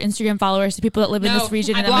limit her Instagram followers to people that live in this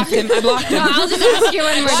region. I blocked him. I'll just ask you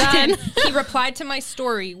when we're done. He replied to my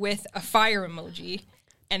story with a fire emoji,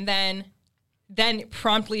 and then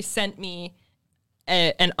promptly sent me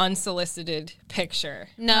an unsolicited picture.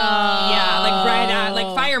 No. Yeah, like right at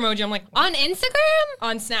like fire emoji. I'm like, on Instagram?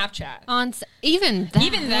 On Snapchat. Even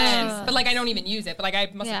then. But like I don't even use it. But like I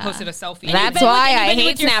must have posted a selfie. That's why I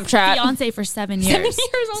hate Snapchat. Fiance for 7 years.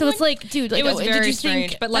 So it's like, dude, like, it was very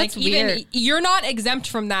strange. But like even you're not exempt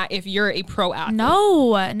from that if you're a pro athlete.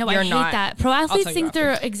 No, I hate that. Pro athletes think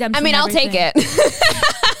they're exempt. I mean, I'll take it.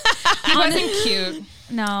 He wasn't cute.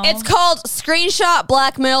 No. It's called screenshot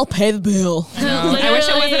blackmail, pay the bill. No. I wish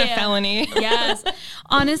it wasn't a felony. Yes.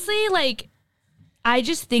 Honestly, like, I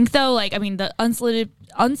just think though, like, I mean, the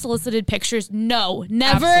unsolicited pictures, no,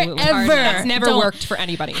 never, absolutely. Ever. That's never worked for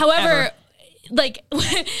anybody. However, like,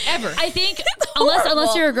 ever. I think,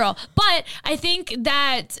 unless you're a girl, but I think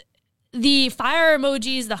that the fire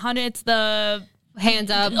emojis, the hunnits, the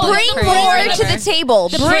hands up. Bring more to the table.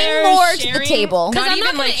 Bring more to the table. Not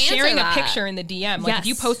even like sharing a picture in the DM. Like if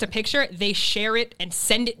you post a picture, they share it and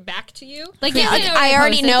send it back to you. Like I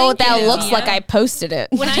already know what that looks like. I posted it.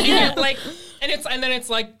 When I get like, and then it's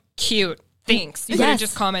like cute. Thanks. You could have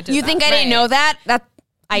just commented. You think I didn't know that?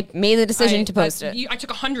 I made the decision to post it. I took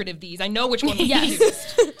 100 of these. I know which one was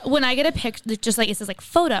used. When I get a picture, just like it says like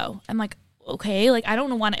photo, I'm like, okay, like I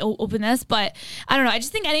don't want to open this, but I don't know. I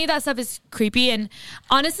just think any of that stuff is creepy. And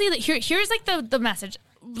honestly, here's like the message.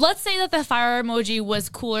 Let's say that the fire emoji was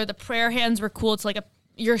cooler, the prayer hands were cool to like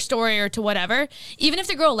your story or to whatever. Even if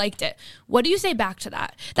the girl liked it, what do you say back to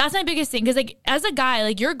that? That's my biggest thing. Because like as a guy,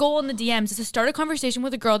 like your goal in the DMs is to start a conversation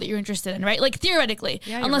with a girl that you're interested in, right? Like theoretically,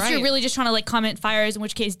 unless you're really just trying to like comment fires, in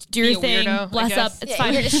which case do your thing, weirdo, bless up, it's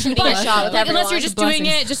fine. You're just shooting a shot with everyone. Unless you're just doing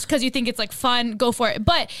it just because you think it's like fun, go for it.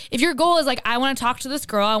 But if your goal is like, I want to talk to this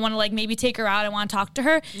girl, I want to like maybe take her out, I want to talk to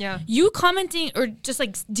her. Yeah. You commenting or just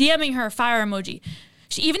like DMing her a fire emoji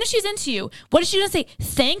even if she's into you, what is she gonna say?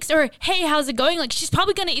 Thanks or hey, how's it going? Like she's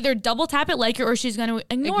probably gonna either double tap it, like it, or she's gonna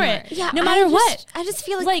ignore it. Yeah, no matter what. I just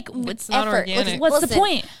feel like it's not effort. organic. What's the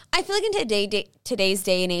point? I feel like in today's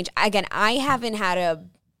day and age, again, I haven't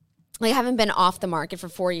been off the market for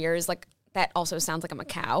 4 years. Like that also sounds like I'm a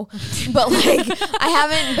cow, but like I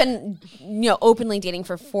haven't been openly dating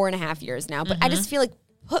for 4.5 years now. But I just feel like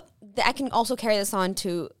I can also carry this on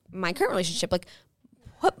to my current relationship. Like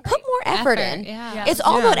put more effort in. Yeah. It's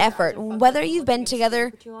all about effort. Whether you've been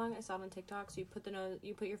together for too long, I saw it on TikTok. So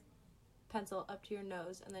you put your pencil up to your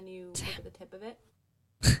nose, and then you look at the tip of it.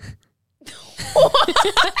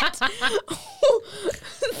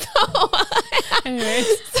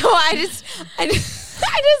 So I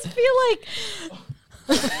just feel like.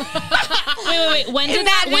 Wait. When did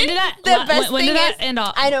that end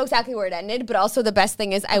off? I know exactly where it ended, but also the best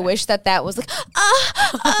thing is I wish that was like,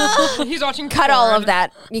 he's watching cut porn. all of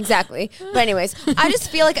that. Exactly. But anyways, I just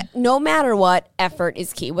feel like no matter what, effort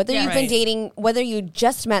is key. Whether you've been dating, whether you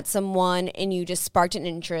just met someone and you just sparked an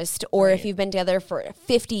interest, or if you've been together for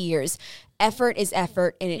 50 years, effort is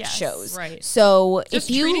effort and it shows. Right. So just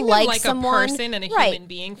if you treating like them like someone, a person and a human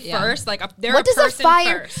being first, like they're what a does person a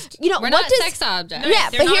fire? first. We're what not does sex objects. Yeah,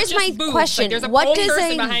 They're but not here's just my boobs. question: Like, there's a what whole does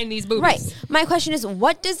person behind these boobs? Right. My question is,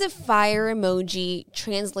 what does a fire emoji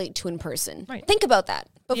translate to in person? Right. Think about that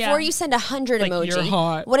before Yeah. you send 100 Like, emoji. you're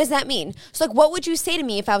hot. What does that mean? So, like, what would you say to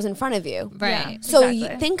me if I was in front of you? Right. So Exactly.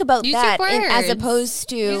 you think about Use your that, and as words. opposed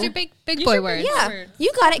to Use your big boy words. yeah, words.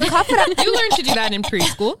 you got it. Cough it up. You learned to do that in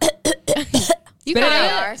preschool. You Spit it got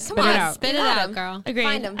out. it. Spit Come it on, out. Spit it got out, 'em. girl. Agreed.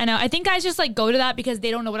 Find 'em. I know. I think guys just like go to that because they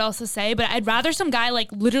don't know what else to say. But I'd rather some guy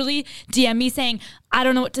like literally DM me saying I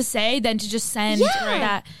don't know what to say than to just send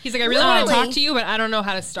that. He's like, I really want to Literally. talk to you, but I don't know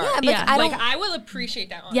how to start. Yeah, but Yeah. I like don't. I will appreciate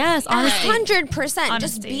that. Honesty. Yes, honestly. 100%. Just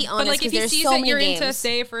Honesty. be But honest. like if because he there's sees so that many you're games. into,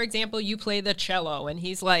 say for example, you play the cello, and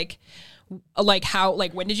he's like how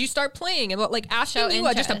like when did you start playing, and like asking you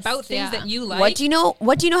just interest, about things yeah. that you like. What do you know?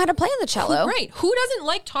 What do you know how to play on the cello? Right. Who doesn't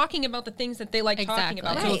like talking about the things that they like talking Exactly.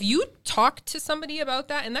 about? So Right. if you talk to somebody about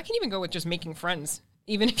that, and that can even go with just making friends,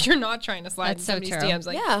 even if you're not trying to slide That's in so somebody's true. DMs,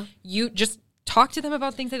 like Yeah. you just talk to them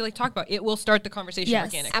about things that they like talk about. It will start the conversation Yes,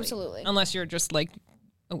 organically. absolutely. Unless you're just like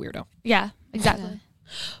a weirdo. Yeah, exactly.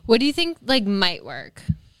 What do you think like might work?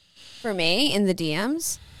 For me, in the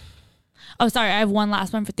DMs, Oh, sorry. I have one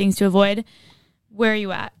last one for things to avoid. Where are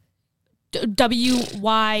you at?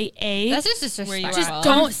 WYA. That's just disrespectful. Where you at? Just Come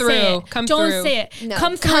don't through. say it. Come don't through. say it. No.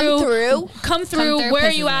 Come Come through. through. Come through. through Where are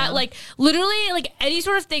pisses you me at? off. Like literally, like any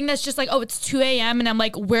sort of thing that's just like, oh, it's 2 a.m. and I'm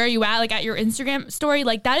like, where are you at? Like at your Instagram story.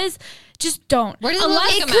 Like that is just don't. Where does it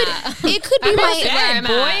Unless look like I'm at? it could be I'm my. at where I'm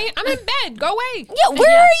boy, at. I'm in bed. Go away. Yeah,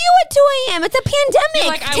 where are you at 2 a.m.? It's a pandemic. You're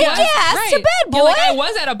like, I Take was- your ass right. to bed, boy. You're like, I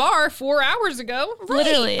was at a bar 4 hours ago.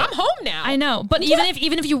 Literally. I'm home now. I know, but even if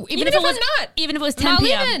Even it if was I'm not. even if it was 10 Not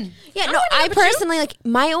p.m. leaving. Yeah, I'm no, not I up with you. personally, like,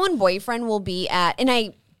 my own boyfriend will be at, and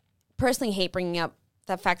I personally hate bringing up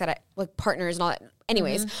the fact that I, like, partners and all that.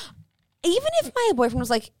 Anyways, even if my boyfriend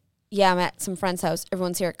was like, yeah, I'm at some friend's house,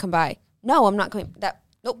 everyone's here, come by. No, I'm not coming. That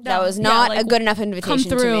was Yeah, not like, a good enough invitation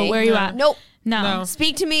Come through. to me. Where are you at? Nope. No. No.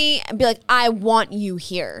 Speak to me and be like, I want you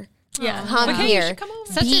here. Yeah. Come Like, hey, you here. should come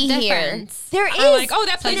over. Such be a here. difference. There is. Or like, oh,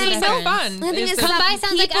 that place Such a is so difference. fun. The thing It's is, the- Come by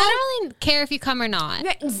sounds like I people- don't even care if you come or not.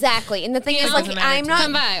 Yeah, exactly. And the thing is, it like, doesn't matter I'm to not.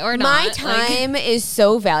 Come by or My not. Like- time is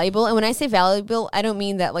so valuable, and when I say valuable, I don't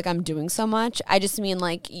mean that like I'm doing so much. I just mean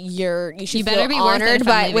like you should You better feel be worth it honored if I'm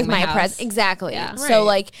by leaving with my my house. presence. Exactly. Yeah. So Right.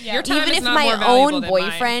 like, Yeah. Your time even is if not my more valuable own than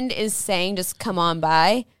mine. boyfriend is saying just come on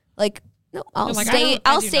by, like. No, I'll You're like, I stay. don't-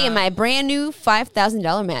 I I'll do stay in not. my brand new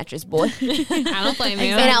 $5,000 mattress, boy, I don't blame you.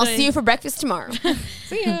 and I'll see you for breakfast tomorrow.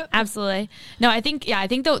 See ya. Absolutely. No, I think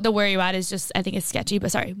the where you at is just I think it's sketchy.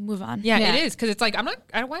 But sorry, move on. Yeah, Yeah. it is because it's like I'm not.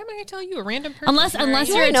 Why am I going to tell you a random person? Unless where I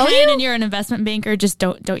you're am? a know 10 you? and you're an investment banker, just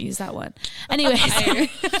don't use that one. Anyways,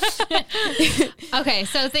 Okay,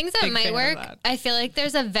 so things that Big might fan of work, that. I feel like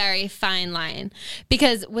there's a very fine line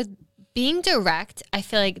because with being direct, I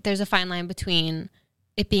feel like there's a fine line between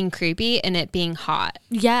it being creepy and it being hot.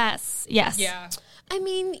 yes. Yeah. I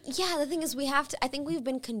mean, yeah, the thing is I think we've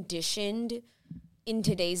been conditioned in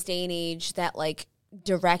today's day and age that like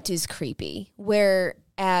direct is creepy.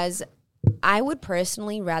 Whereas I would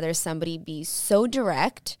personally rather somebody be so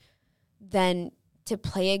direct than to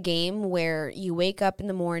play a game where you wake up in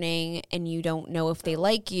the morning and you don't know if they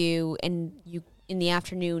like you, and you in the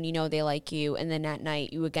afternoon you know they like you, and then at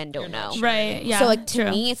night you again don't know. Right. Yeah. So like to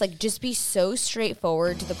true. me, it's like just be so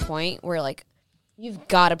straightforward to the point where like you've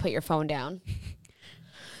got to put your phone down.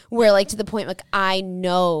 Where like to the point like I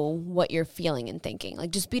know what you're feeling and thinking.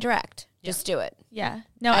 Like just be direct. Just do it. Yeah.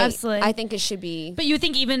 No, absolutely. I think it should be. But you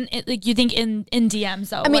think even you think in DMs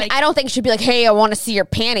though? I mean, I don't think it should be like, hey, I want to see your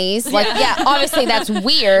panties. Like, obviously that's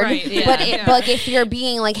weird. Right, yeah. But like if you're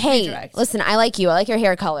being like, hey, listen, I like you. I like your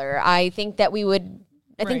hair color. I think that we would.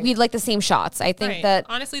 I think we'd like the same shots. I think that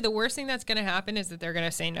honestly, the worst thing that's going to happen is that they're going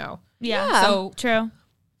to say no. Yeah. So true.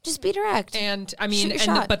 Just be direct. And I mean,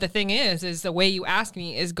 but the thing is the way you ask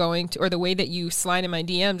me is going to, or the way that you slide in my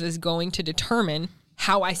DMs is going to determine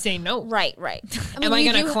how I say no. Right. Am I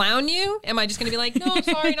going to clown you? Am I just going to be like, no,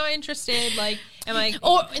 sorry, not interested? Like, am I?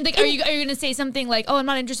 Or like, are you going to say something like, oh, I'm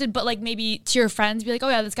not interested, but like maybe to your friends, be like, oh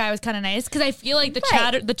yeah, this guy was kind of nice, because I feel like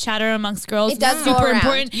the chatter amongst girls is super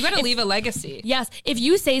important. You got to leave a legacy. Yes, if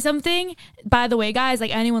you say something, by the way, guys,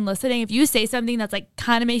 like anyone listening, if you say something that's like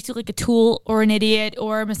kind of makes you like a tool or an idiot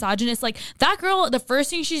or a misogynist, like that girl, the first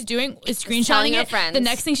thing she's doing is screenshotting it. Friends. The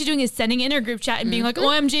next thing she's doing is sending it in her group chat and being like,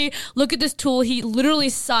 OMG, look at this tool. He literally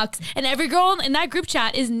sucks. And every girl in that group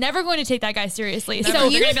chat is never going to take that guy seriously. Never. So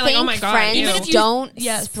they're going to be like, oh my God. Friends Even if you don't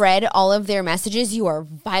spread all of their messages, you are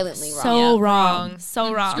violently wrong. So wrong.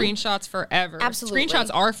 So wrong. Screenshots forever. Absolutely. Screenshots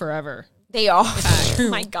are forever. They are. Oh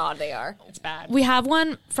my God, they are. It's bad. We have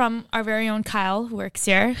one from our very own Kyle, who works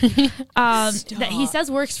here, that he says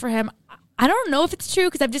works for him. I don't know if it's true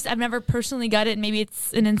because I've never personally got it. Maybe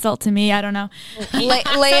it's an insult to me. I don't know. Lay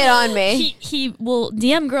it on me. He will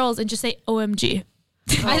DM girls and just say OMG.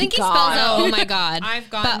 I think he spells out, oh my God. I've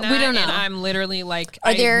gotten that, we don't know. and I'm literally like,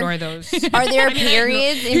 ignore those. Are there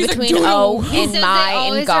periods in between O and my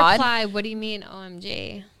and God? Reply, what do you mean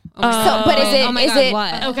OMG? But is it? Oh my is God, it?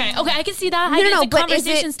 what? Okay, I can see that. No, it's a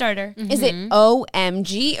conversation starter. Is it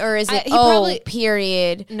OMG or is it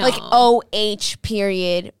period? No. Like OH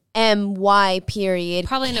period. MY period.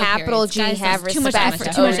 Probably no capital periods. G. Guys, Have that's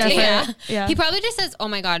respect. Too much effort. Yeah. He probably just says, oh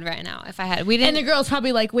my God, right now. If I had, we didn't. And the girl's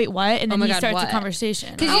probably like, wait, what? And then he starts a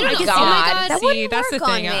conversation. Because you don't my know. God. Oh my God. That See, wouldn't that's the work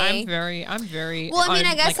thing. on me. I'm very. Well, I mean,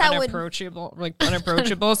 I guess I would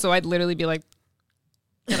unapproachable. So I'd literally be like,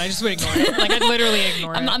 and I just would ignore it. Like I'd literally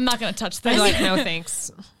ignore it. I'm not going to touch I'd this. be like, no,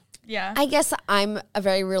 thanks. Yeah. I guess I'm a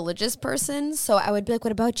very religious person, so I would be like,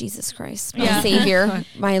 what about Jesus Christ, my Savior,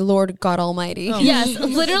 my Lord God Almighty? Yes,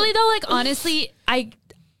 literally though, like honestly,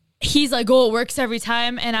 he's like, oh, it works every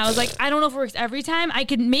time. And I was like, I don't know if it works every time. I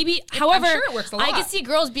could maybe, however, I'm sure it works a lot. I could see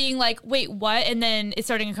girls being like, wait, what? And then it's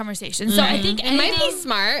starting a conversation. So I think it might be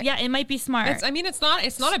smart. Yeah, it might be smart.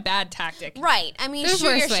 It's not a bad tactic. Right. I mean, There's shoot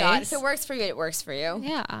your worse shot. ways. If it works for you, it works for you.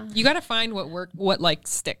 Yeah. You got to find what like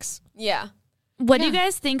sticks. Yeah. What do you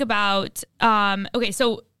guys think about, okay,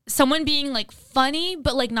 so someone being like funny,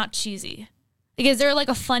 but like not cheesy? Like, is there like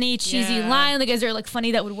a funny, cheesy line? Like, is there like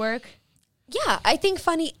funny that would work? Yeah, I think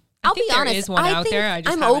funny. I'll be honest. There is one out there. I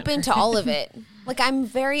just I'm haven't open to all of it. Like, I'm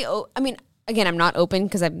very. I mean, again, I'm not open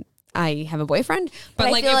because I have a boyfriend. But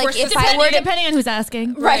I like, feel if like we're if I were to, depending on who's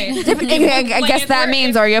asking, right? I guess that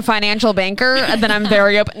means, are you a financial banker? And then I'm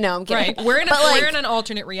very open. No, I'm kidding. Right. We're in an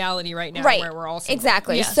alternate reality right now, where we're all single.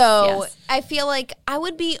 Exactly. Yes, so yes. I feel like I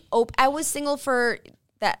would be. I was single for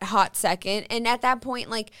that hot second, and at that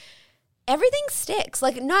point, like. Everything sticks.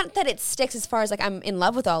 Like, not that it sticks as far as like I'm in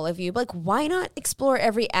love with all of you, but like, why not explore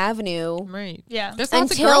every avenue? Right. Yeah. There's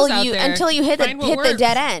lots of girls out there. Until you hit the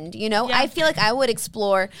dead end. You know, Yeah. I feel like I would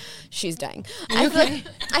explore. She's dying. I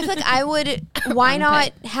feel like I would. Why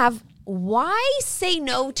not have? Why say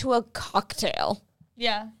no to a cocktail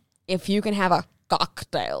Yeah. if you can have a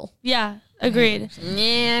cocktail? Yeah. Agreed.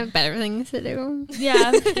 Yeah, better things to do. Yeah.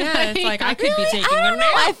 Yeah, it's like I could be taking I a don't know.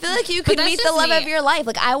 nap. I feel like you could that's meet the just love me. of your life.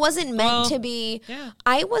 Like, I wasn't meant to be. Yeah.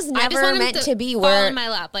 I was I just never want him meant to be fall where. in my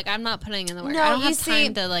lap. Like, I'm not putting in the work. No, I don't you have see,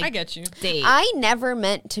 time to like I get you. date. I never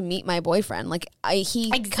meant to meet my boyfriend. Like,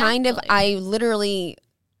 Exactly. I literally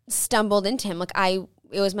stumbled into him. Like,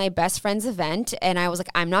 it was my best friend's event, and I was like,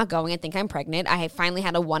 I'm not going. I think I'm pregnant. I finally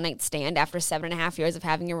had a one night stand after 7.5 years of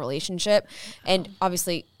having a relationship, and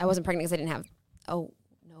obviously, I wasn't pregnant because I didn't have. Oh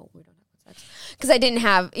no, we don't have sex because I didn't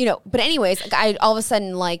have. But anyways, like, I all of a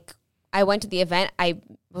sudden like I went to the event. I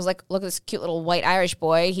was like, look at this cute little white Irish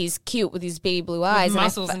boy. He's cute with these baby blue eyes,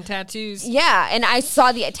 Muscles and tattoos. Yeah, and I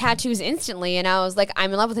saw the tattoos instantly, and I was like,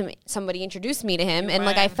 I'm in love with him. Somebody introduced me to him, and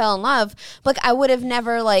like I fell in love. But like, I would have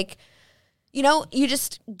never like, you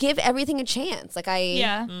just give everything a chance. Like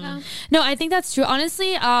No, I think that's true.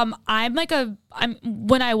 Honestly,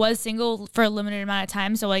 when I was single for a limited amount of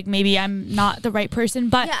time, so like maybe I'm not the right person,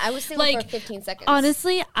 but yeah, I was single like, for 15 seconds.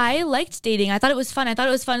 Honestly, I liked dating. I thought it was fun. I thought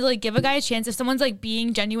it was fun to like give a guy a chance. If someone's like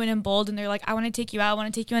being genuine and bold and they're like, I want to take you out, I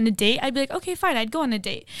want to take you on a date, I'd be like, okay, fine, I'd go on a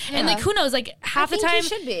date. Yeah. And like, who knows, like half the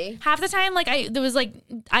time, like I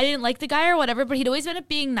didn't like the guy or whatever, but he'd always end up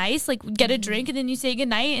being nice, like get a drink and then you say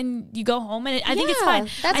goodnight and you go home moment, I think it's fine.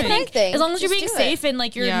 That's I think thing. as long as you're Just being do safe and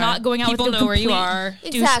like you're not going out People with a know where you complete are.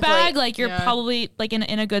 douchebag, like you're probably like in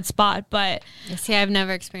a good spot. But see, I've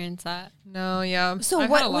never experienced that. No, yeah. So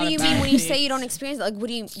what do you mean when you say you don't experience it? Like,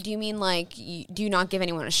 do you mean like do you not give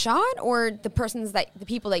anyone a shot, or the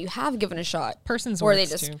people that you have given a shot? Persons or works they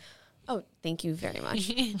just too. Oh, thank you very much.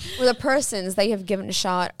 Or the persons that you have given a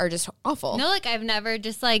shot are just awful. No, like I've never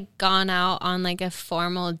just like gone out on like a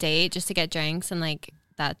formal date just to get drinks and like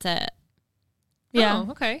that's it. yeah,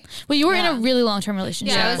 Oh, okay. well, you were in a really long-term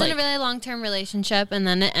relationship. Yeah, I was like, in a really long-term relationship and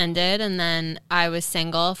then it ended and then I was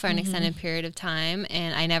single for an extended period of time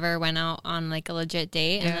and I never went out on like a legit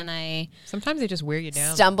date and then Sometimes they just wear you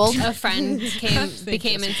down. Stumbled. a friend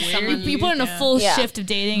became into someone. you put in a full shift of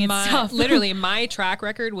dating and stuff. Literally, my track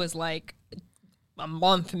record was like a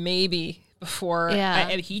month maybe before.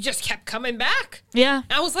 And he just kept coming back. Yeah,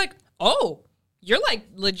 I was like, oh, you're like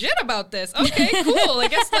legit about this. Okay, cool. I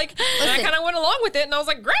guess like and I kind of went along with it, and I was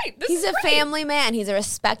like, great. He's a family man. He's a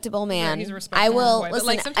respectable man. he's a respectable I will boy. But, listen.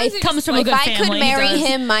 like, sometimes it comes from a if good I family. could marry He does.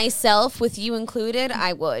 him myself, with you included,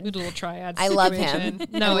 I would. Little triad. I love him.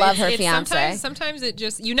 Situation. I love her it's fiance. Sometimes it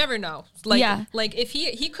just you never know. Like like if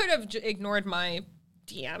he could have ignored my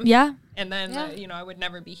DM. yeah. And then I would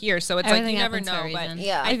never be here. So it's Everything like you never happens for know. a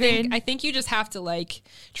But reason. I think you just have to like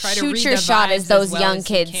try to Shoot read your the shot, vibes as those well young as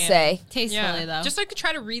you kids can. say. Tastefully though. Just like to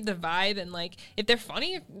try to read the vibe and like if they're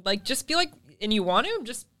funny, like just be like, and you want to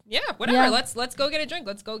just whatever. Yeah. Let's go get a drink.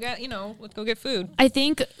 Let's go get let's go get food. I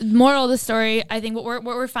think moral of the story, I think what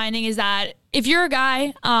we're finding is that if you're a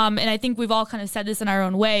guy, and I think we've all kind of said this in our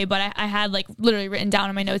own way, but I had like literally written down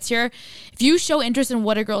in my notes here, if you show interest in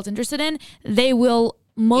what a girl's interested in, they will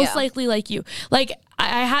most likely like you. Like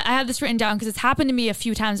I had this written down because it's happened to me a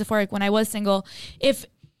few times before, like when I was single. If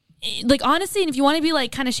like honestly, and if you want to be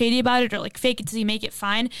like kind of shady about it or like fake it till you make it,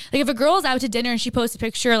 fine. Like if a girl's out to dinner and she posts a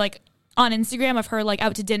picture like on Instagram of her like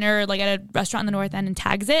out to dinner like at a restaurant in the North End and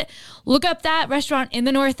tags it, look up that restaurant in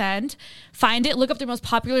the North End, find it, look up their most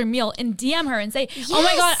popular meal and DM her and say, oh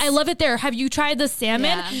my God, I love it there. Have you tried the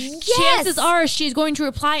salmon? Chances are she's going to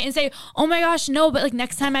reply and say, oh my gosh, no, but like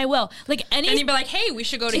next time I will. Like And you'd be like, hey, we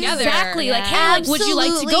should go together. Exactly. Like, hey, like, would you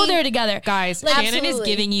like to go there together? Guys, Like, Shannon is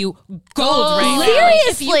absolutely. giving you gold right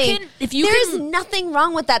now. Seriously, if you there's can- nothing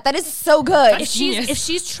wrong with that. That is so good. if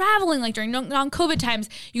she's traveling like during non-COVID times,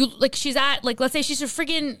 you like she's at like let's say she's a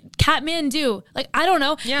freaking Kathmandu, like I don't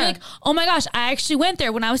know, you're like, oh my gosh, I actually went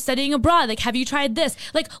there when I was studying abroad. Like, have you tried this?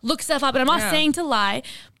 Like, look stuff up. And I'm not saying to lie,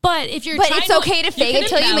 but if you're But it's okay to fake it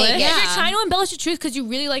till you make it. If you're trying to embellish the truth because you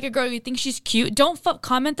really like a girl, you think she's cute, don't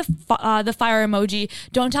comment the fire emoji.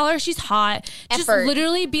 Don't tell her she's hot. Just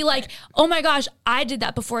literally be like, oh my gosh, I did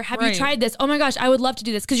that before. Have you tried this? Oh my gosh, I would love to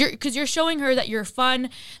do this because you're showing her that you're fun,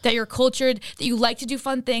 that you're cultured, that you like to do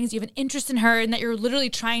fun things, you have an interest in her, and that you're literally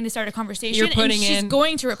trying to start a conversation. You're putting and she's in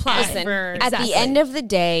going to reply. Listen, at the end of the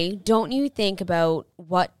day, don't you think about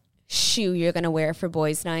what shoe you're going to wear for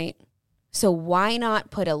boys' night? So why not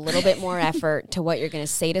put a little bit more effort to what you're going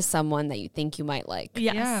to say to someone that you think you might like?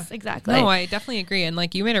 Yes, exactly. No, I definitely agree. And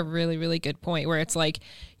like you made a really, really good point where it's like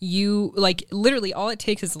you like literally all it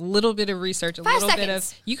takes is a little bit of research, a 5 little bit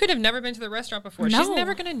seconds. of you could have never been to the restaurant before. No. She's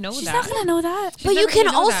never gonna know She's that. not gonna know that. She's But you never can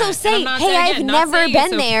gonna know also that. And say, I'm not hey, saying- I've again, not never saying been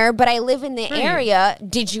it's there, but I live in the Right. area.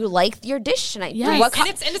 Did you like your dish tonight? Yes. What And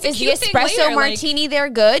it's a is the cute thing espresso later, like- martini there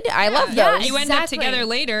good? I love those. Yeah, You end up Exactly. together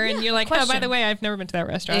later, and you're like, oh, by Question. the way, I've never been to that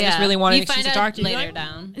restaurant. I just really wanted you to find to out talk to you. later Like,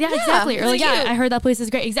 down. Yeah, exactly. Or it's like, yeah, cute. I heard that place is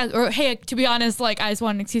great. Exactly. Or hey, to be honest, like I just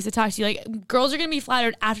want an excuse to talk to you. Like girls are gonna be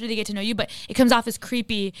flattered after they get to know you, but it comes off as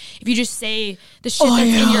creepy if you just say the shit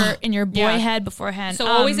that's in your boy head beforehand. So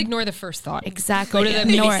always ignore the first thought. Exactly. Go to the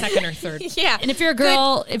maybe Ignore it. second or third. Yeah. And if you're a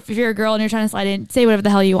girl, and you're a girl and you're trying to slide in, say whatever the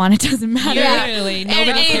hell you want. It doesn't matter. Literally,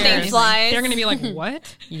 nobody anything cares. flies. They're gonna be like,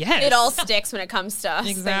 what? Yes. It all sticks when it comes to us.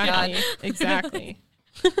 Exactly. Exactly.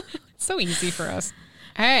 It's so easy for us.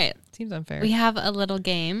 All right. Seems unfair. We have a little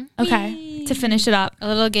game. Okay. To finish it up. A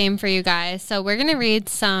little game for you guys. So we're going to read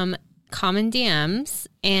some common DMs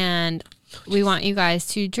and we want you guys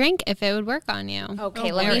to drink if it would work on you. Okay,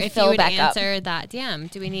 Or let me if you fill would back up. answer that DM.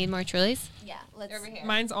 Do we need more Trulies? Yeah, let's over here.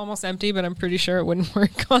 Mine's almost empty, but I'm pretty sure it wouldn't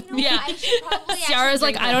work on me. Yeah. I should probably Ciara's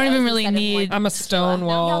like, drink I one don't of even those really instead of need. I'm a stone I'll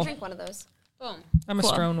wall. drink one of those. Boom. I'm a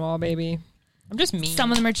Cool. stone wall, baby. I'm just mean.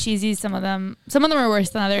 Some of them are cheesy. Some of them are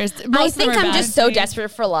worse than others. I Most of them think are I'm bad. just so desperate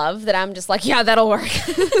for love that I'm just like, yeah, that'll work.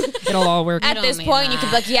 It'll all work. At don't this mean point, you could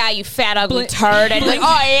be that. like, yeah, you fat ugly turd. And like,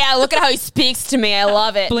 oh yeah, look at how he speaks to me. I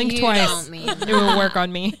love it. Blink You twice. don't mean It will work on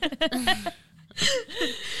me.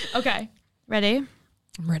 Okay. Ready?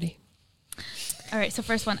 I'm ready. All right. So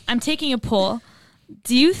first one, I'm taking a poll.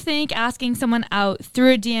 Do you think asking someone out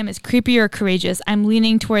through a DM is creepy or courageous? I'm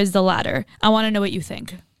leaning towards the latter. I want to know what you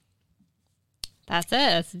think. That's it.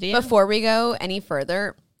 That's the DM. Before we go any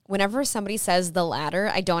further, whenever somebody says the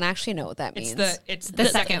latter, I don't actually know what that means. It's the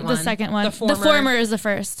second one. The second one. The The former is the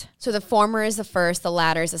first. So the former is the first, the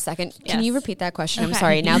latter is the second. Can Yes. you repeat that question? I'm Okay.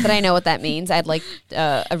 sorry. Now that I know what that means, I'd like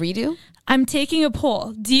a redo. I'm taking a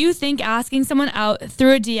poll. Do you think asking someone out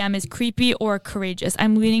through a DM is creepy or courageous?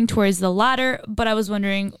 I'm leaning towards the latter, but I was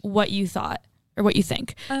wondering what you thought or what you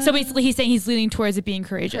think. So basically, he's saying he's leaning towards it being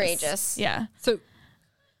courageous. Courageous. Yeah. So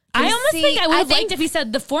I almost see, think I would I have liked think- if he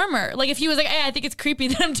said the former. Like if he was like, hey, I think it's creepy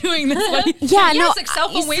that I'm doing this. Yeah, no, it's like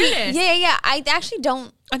self-awareness. Yeah. I actually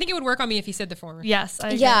don't. I think it would work on me if he said the former. Yes. I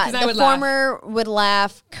agree. Yeah, 'Cause I the would laugh. former would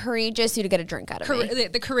laugh. Courageous, you'd get a drink out of me.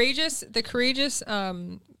 The courageous.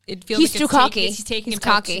 It feels He's like too it's cocky. he's taking He's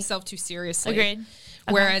himself, cocky. himself too seriously. Agreed.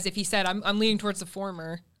 Whereas if he said, I'm leaning towards the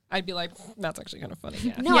former, I'd be like, that's actually kind of funny.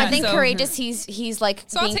 Yeah. No, I think so- courageous. He's like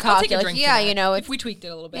So being I'll cocky. take a Like, drink. yeah, to that, you know, if we tweaked it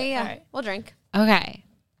a little bit. yeah, Alright. we'll drink. Okay.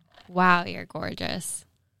 Wow, you're gorgeous.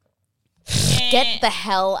 Get the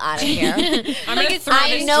hell out of here. I'm gonna throw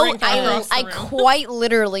I this know. drink across the I room. quite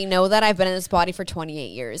literally know that I've been in this body for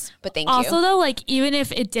 28 years. But thank Also, you. though, like even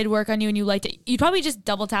if it did work on you and you liked it, you'd probably just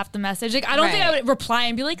double tap the message. Like I don't think I Right. would reply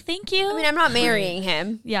and be like, "Thank you." I mean, I'm not marrying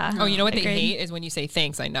him. yeah. Oh, you know what they Agreed. hate is when you say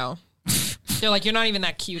thanks. I know. They're like, you're not even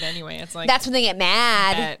that cute anyway. It's like That's when they get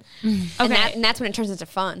mad, that. Okay. and that's when it turns into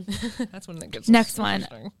fun. That's when it gets Next one.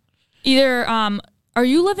 Either are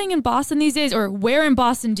you living in Boston these days, or where in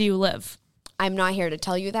Boston do you live? I'm not here to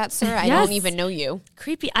tell you that, sir. I Yes. don't even know you.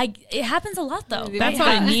 Creepy. It happens a lot though. That's on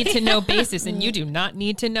a need to know basis, and you do not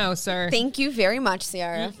need to know, sir. Thank you very much,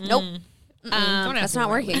 Ciara. Nope, Don't that's ask me not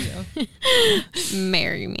where I working. live.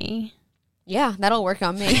 Marry me. Yeah, that'll work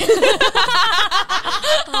on me.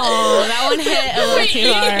 Oh, that one hit a little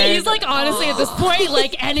too hard. He's like honestly at this point,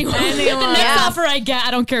 like anyone. The next Yeah. offer I get,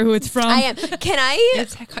 I don't care who it's from. I am. Can I?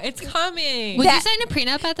 It's coming. Would that- you sign a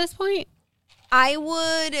prenup at this point? I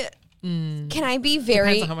would. Can I be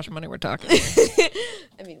very? Depends on how much money we're talking.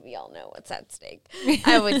 I mean, we all know what's at stake.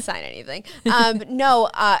 I would sign anything. No,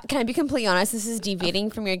 can I be completely honest? This is deviating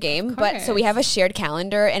from your game, but so we have a shared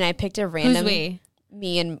calendar, and I picked a random. Who's we?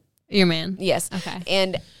 Me and Your man. yes. Okay.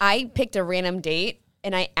 And I picked a random date,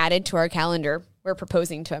 and I added to our calendar. We're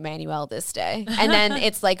proposing to Emmanuel this day, and then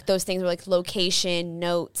it's like those things were like location,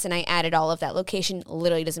 notes, and I added all of that. Location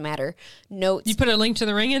literally doesn't matter. Notes. You put a link to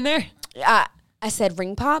the ring in there. I said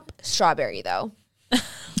ring pop, strawberry though.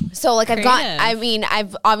 So like I've got, Creative. I mean,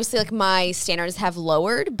 I've obviously like my standards have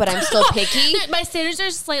lowered, but I'm still picky. My standards are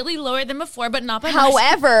slightly lower than before, but not by much.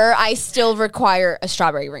 However, I still require a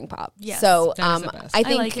strawberry ring pop. Yes, So that is the best. I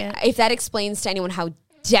think like it. if that explains to anyone how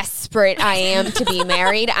desperate I am to be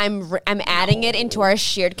married, I'm adding it into our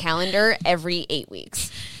shared calendar every 8 weeks.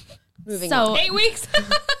 Moving on. 8 weeks.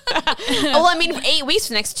 Well, I mean, 8 weeks for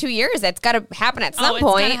the next 2 years. That's got to happen at some it's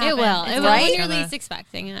gonna point. happen. It will. It will Right? when you're least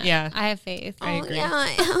expecting it. Yeah. I have faith. I agree. Yeah.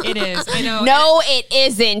 It is. I know. No, it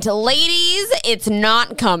isn't. Ladies, it's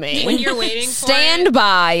not coming. When you're waiting for Stand it,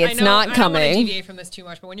 by. It's I know, not I don't want to coming. deviate from this too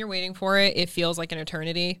much, but when you're waiting for it, it feels like an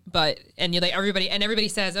eternity. And you're like everybody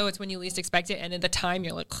says, "Oh, it's when you least expect it," and at the time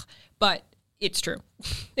you're like, "Ugh." But it's true.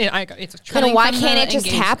 It's true. Then why from can't the it just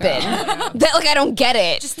engaged happen? That like I don't get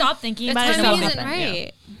it. Just stop thinking The about it. timing and isn't go with it.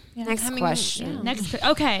 right. Next question. Next.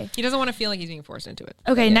 Okay. He doesn't want to feel like he's being forced into it.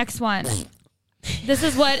 Okay. Next one. This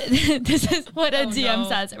is what a DM no.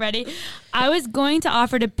 says. Ready? I was going to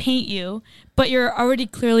offer to paint you, but you're already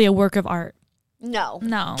clearly a work of art. No.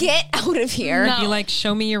 No. Get out of here. No. Be like,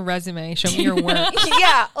 show me your resume, show me your work.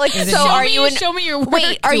 Yeah. Like Is it so you? are you an Show me your work.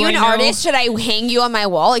 Wait, are Do you I an know? artist? Should I hang you on my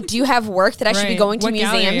wall? Like, do you have work that I should be Right. going to What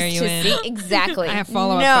gallery museums are you to in? see? Exactly. I have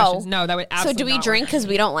follow-up no. questions. No, that would So absolutely do we not drink work. because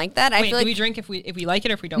we don't like that? I Wait, feel do like we drink if we like it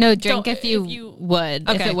or if we don't? No, drink Don't- if you if you- would.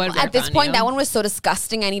 If Okay. it would at work this on point, you. that one was so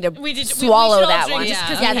disgusting. I need to We swallow should all that drink one. just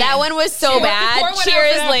 'cause Yeah, we that can. one was so Cheers. bad. Pour one out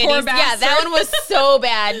Cheers, for that poor ladies. Yeah, that bastard. one was so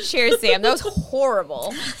bad. Cheers, Sam. That was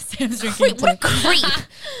horrible. Sam's drinking. What a creep.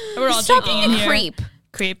 We're all Stop drinking being in a here. creep.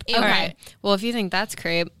 Creep. Okay. All right. Well, if you think that's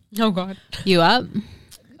creep, Oh God. you up?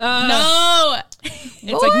 No. It's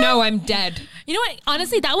like no, I'm dead. You know what?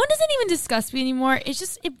 Honestly, that one doesn't even disgust me anymore. It's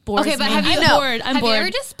just it bores Okay, but me. have you- I'm No. bored. I'm Have bored. you ever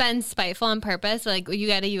just been spiteful on purpose? Like you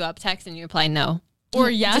get a you up text and you reply no. or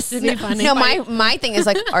yes? Just to be funny. No, my thing is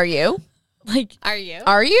like, are you? like Are you?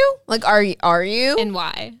 Are you? Like, are you? And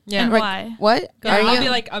why? Yeah. and Like, why? What? Yeah, Are I'll you?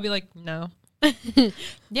 be like no.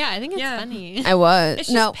 Yeah, I think it's Yeah. funny. I was. It's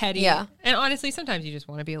just no, petty. Yeah. And honestly, sometimes you just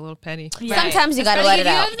want to be a little petty. Sometimes you gotta let it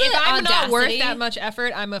out. If I'm not worth audacity- that much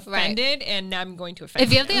effort, I'm offended, and I'm going to offend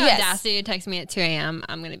If you have the you. Yes. audacity to text me at 2 a.m.,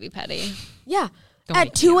 I'm going to be petty. Yeah.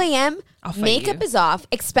 at 2 a.m., I'll fight makeup you. is off.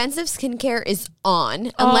 Expensive skincare is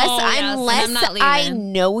on. Unless I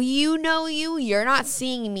know you, you're not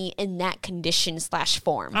seeing me in that condition /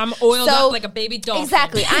 form. I'm oiled up like a baby dolphin.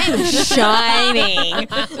 Exactly. I am shining.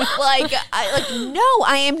 No,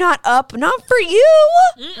 I am not up. Not for you.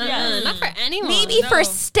 Not for anyone. Maybe for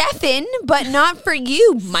Stefan, but not for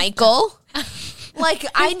you, Michael. Like,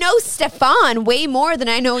 I know Stefan way more than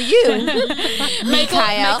I know you.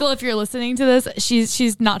 Michael, if you're listening to this,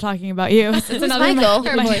 she's not talking about you. It's another Michael?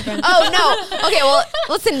 Her boyfriend. Oh, no. Okay, well,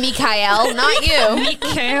 listen, Mikhail, not you.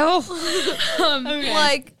 Mikhail.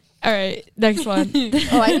 Like, all right, next one.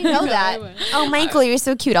 oh, I didn't know that. Oh, Michael, you're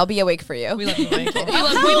so cute. I'll be awake for you. We love you, Michael. we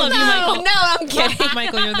love you, Michael. No, I'm kidding.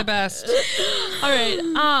 Michael, you're the best. All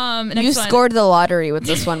right, next You one. scored the lottery with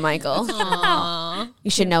this one, Michael. Aww.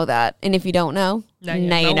 You should know that. And if you don't know, Now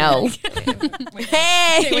now you you know.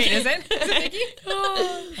 Hey! Wait, is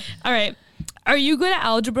it? All right. Are you good at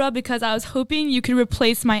algebra? Because I was hoping you could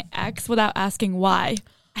replace my ex without asking why.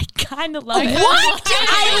 I kind of love it. What?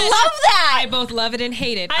 I love that. I both love it and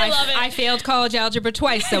hate it. I love it. I failed college algebra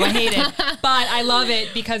twice, so I hate it. But I love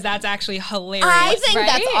it because that's actually hilarious. I think right?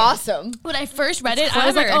 that's awesome. When I first read it, I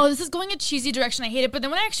was like, clever. oh, this is going a cheesy direction. I hate it. But then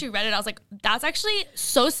when I actually read it, I was like, that's actually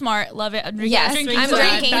so smart. Love it. I'm drinking, Yes, drinking I'm to that.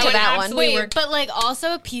 drinking to would that one. absolutely Wait, work. but like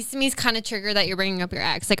also a piece of me is kind of triggered that you're bringing up your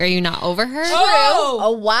ex. Like, are you not over her?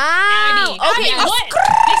 Oh, wow. Abby, Okay, Abby, what?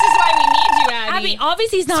 This is why we need you, Abby. Abby,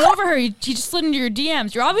 obviously he's not over her. He just slid into your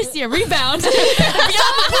DMs. You're obviously a rebound. It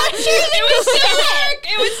was still work.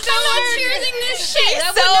 It was still choosing this shit. She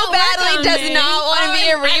so badly does not want to be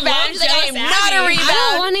a rebound. She's like, I am not a I don't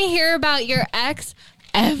rebound. want to hear about your ex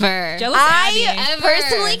ever. Jealous Abby. Ever.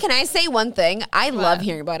 Personally, can I say one thing? I love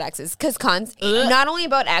hearing about exes because not only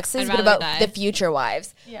about exes, I'd but rather about die. the future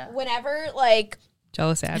wives. Yeah. Whenever, like,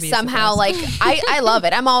 Jealous Abby. somehow, like, I love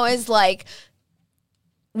it. I'm always like,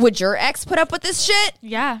 would your ex put up with this shit?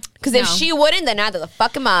 Yeah. Because if No. she wouldn't, then neither the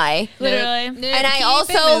fuck am I. Literally. And I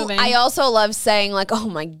also love saying like, oh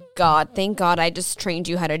my God, thank God I just trained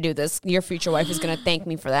you how to do this. Your future wife is gonna thank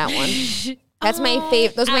me for that one. That's my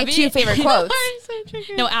favorite. Those are my Abby- two favorite quotes.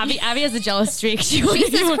 No, Abby has a jealous streak. She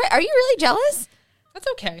Jesus Christ, are you really jealous? That's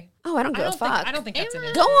okay. Oh, I don't give a fuck. I don't think that's an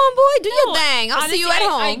issue. Go on, boy, do your thing. I'll see you at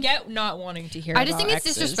home. I get not wanting to hear. I just about think it's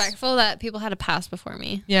exes. disrespectful that people had a past before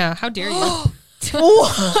me. Yeah, how dare you?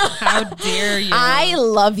 How dare you? I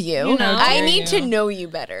love you. know, I dare need you. to know you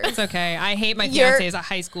better. It's okay. I hate my You're- fiance as a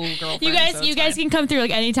high school girlfriend. You guys, so it's fine. can come through like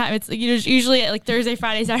anytime. It's like, usually at like Thursday,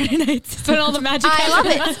 Friday, Saturday nights. It's when all the magic I love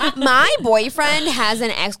happens. it. My boyfriend has an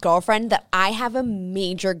ex-girlfriend that I have a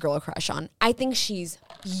major girl crush on. I think she's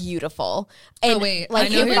beautiful. And wait, like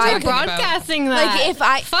I know who if you're I talking could, about. Broadcasting that. like if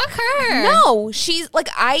I fuck her. No, she's like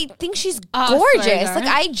I think she's Oh, gorgeous. swear to Like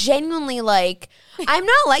God. I genuinely like. I'm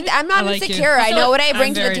not like I'm not I like you. insecure. I know what I I'm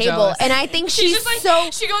bring to the very table, jealous. and I think She's she's just like, so.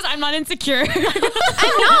 she goes, I'm not insecure.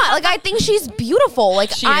 I'm not like I think she's beautiful.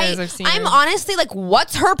 Like She is, I've seen I'm her. honestly like,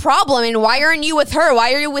 what's her problem, and why aren't you with her?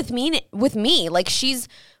 Why are you with me? With me, like she's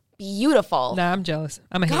beautiful. Nah, I'm jealous.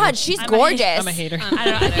 I'm a hater. God, she's I'm a- gorgeous. I'm a hater. I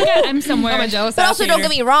don't know. I think I'm somewhere. I'm a jealous. But ass also, don't hater.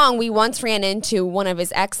 get me wrong. We once ran into one of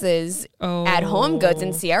his exes at Home Goods,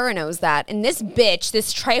 and Sierra knows that. And this bitch,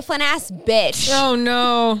 this trifling ass bitch, Oh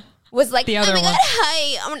no. was like, The other "Oh my one. God,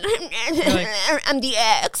 hi, I'm the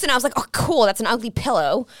ex," and I was like, "Oh, cool, that's an ugly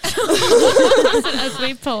pillow." a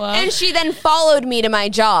sweet pillow. And she then followed me to my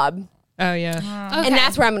job, Oh yeah. Okay. and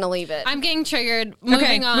that's where I'm gonna leave it. I'm getting triggered. Okay,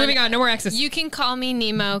 Moving on. moving on. No more exes. You can call me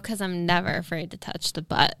Nemo because I'm never afraid to touch the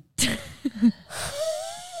butt.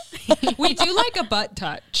 We do like a butt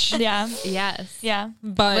touch, yeah. Yes. Yeah.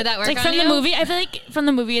 but Would that work Like on from the you? movie, I feel like from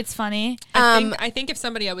the movie it's funny. I think if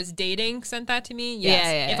somebody I was dating sent that to me, yes.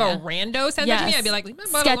 Yeah, If yeah. a rando sent that to me, Yes. I'd be like, leave my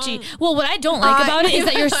butt Sketchy. alone. Well, what I don't like about it is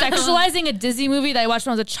that you're sexualizing a Disney movie that I watched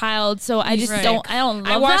when I was a child. So I just Right. don't love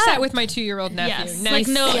I watched that. that with my 2-year-old nephew. Yes. Nice. Like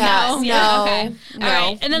no, Yeah, no, no, Okay. no. All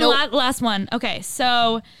right. And then Nope. last one. Okay,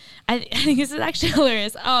 so I think this is actually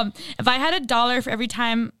hilarious. If I had $1 for every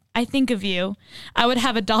time I think of you, I would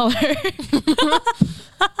have $1.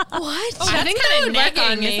 What? I think that would work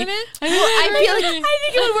on me. isn't it? I feel like. I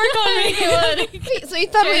think it would work on me. Wait, so you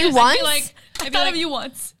thought of me I'd once? be like, I thought of you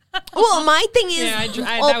once. Well, my thing is, yeah,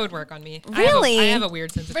 well, that would work on me. Really? I have a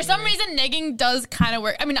weird sense of For some humor. reason, negging does kind of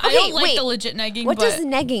work. I mean, I Okay, don't like wait. the legit negging. what but does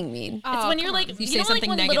negging mean? it's when you're like, You say know, something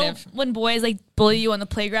like when negative. when boys like bully you on the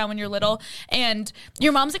playground when you're little, and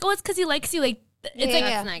your mom's like, "Oh, it's because he likes you." Like, it's like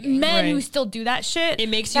Yeah. That's negging. men who Right. still do that shit. It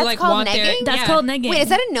makes you That's like called want their. negging? That's yeah. called negging. Wait, is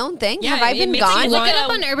that a known thing? Yeah, Have I it been makes you gone? Look it want- up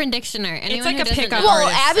on Urban Dictionary. Anyone like who a doesn't pickup know. Well,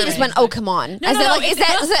 artist, Abby just right? went, "Oh, come on." I said, no, like, is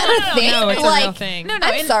that a thing? No, it's a real like, thing. No, I'm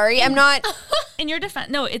and- sorry, I'm not. in your defense,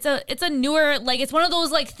 no, it's a newer, like, it's one of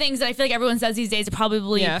those like things that I feel like everyone says these days. It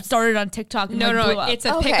probably started on TikTok. And, blew up. It's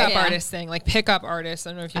a pickup artist thing. Like pickup artists. I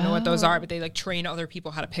don't know if you know what those are, but they like train other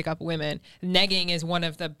people how to pick up women. Negging is one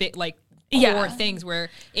of the big like core things where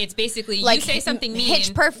it's basically like you say something mean.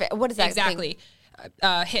 Hitch perfect. What is that? Exactly.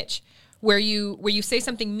 Hitch, where you say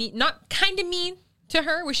something mean, not kind of mean to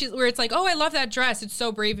her, where it's like, oh, I love that dress. It's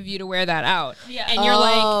so brave of you to wear that out. Yeah. And you're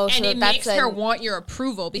like, and it makes her want your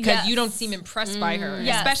approval because you don't seem impressed by her.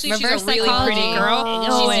 Especially if she's a really pretty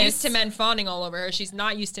girl. She's used to men fawning all over her. She's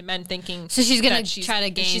not used to men thinking. So she's going to try to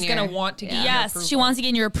gain She's going to want to gain your approval. She wants to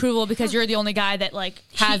gain your approval because you're the only guy that like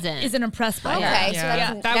isn't impressed by her. Okay,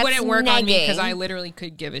 so that wouldn't work on me because I literally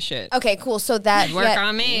could give a shit. Okay, cool. So that work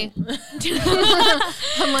on me.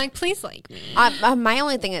 I'm like, please like me. My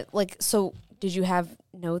only thing is like, so did you have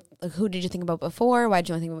like who did you think about before? Why did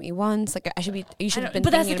you only think about me once? Like you should have been.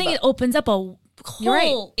 But that's the thing; it opens up a whole. You're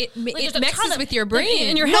right. It mixes with your brain.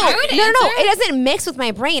 In your head. No, it doesn't mix with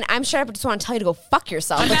my brain. I'm sure I just want to tell you to go fuck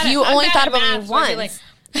yourself. Like you only thought about me once.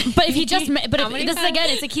 But if he just, this is again,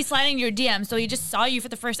 it's like he's sliding your DM, so he just saw you for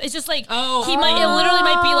the first. It's just like it literally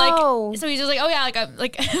might be like. So he's just like, oh yeah,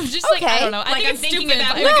 I'm just like I don't know. Like I'm thinking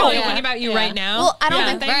about you right now. Well, I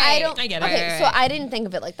don't think I don't. I get it. Okay, so I didn't think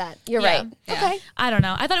of it like that. You're right. Okay. I don't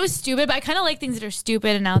know. I thought it was stupid, but I kind of like things that are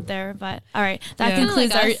stupid and out there. But all right, that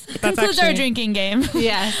concludes our drinking game.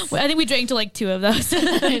 Yes, I think we drank to like 2 of those.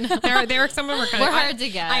 There are some of them we're hard to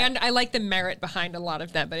get. I like the merit behind a lot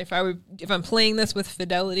of them, but if I'm playing this with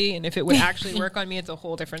fidelity. And if it would actually work on me, it's a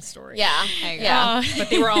whole different story. Yeah.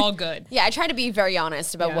 But they were all good. Yeah, I try to be very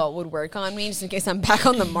honest about what would work on me, just in case I'm back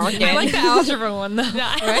on the market. I like the algebra one, though.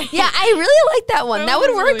 Right? Yeah, I really like that one. That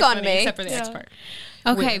would work really on funny, me. Except for the X part.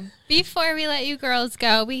 Okay, before we let you girls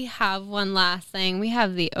go, we have one last thing. We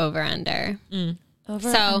have the over-under.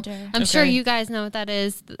 Over-under. I'm sure you guys know what that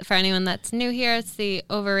is. For anyone that's new here, it's the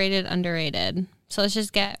overrated, underrated. So let's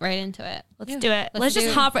just get right into it. Let's do it. Let's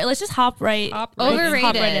just hop right. Overrated.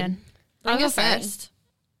 Hop right in. I'll go first.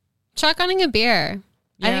 Shotgunning a beer.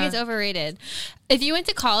 Yeah. I think it's overrated. If you went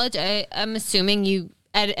to college, I'm assuming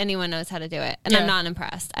anyone knows how to do it. And I'm not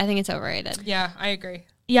impressed. I think it's overrated. Yeah, I agree.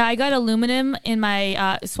 Yeah, I got aluminum in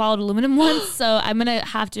my swallowed aluminum once, so I'm gonna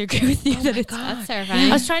have to agree with you that that's terrifying.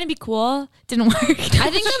 I was trying to be cool, didn't work. I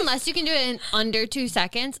think unless you can do it in under 2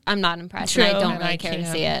 seconds, I'm not impressed. True. And I don't really care to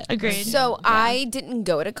see it. Agreed. So I didn't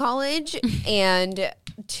go to college, and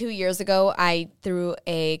 2 years ago I threw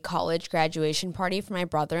a college graduation party for my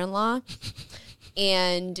brother-in-law,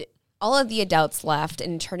 and all of the adults left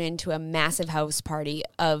and turned into a massive house party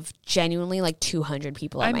of genuinely like 200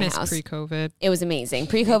 people at my house. I missed pre-COVID. It was amazing.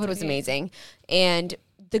 Pre-COVID was amazing. And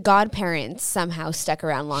the godparents somehow stuck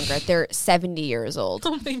around longer. They're 70 years old.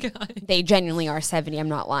 Oh my God. They genuinely are 70. I'm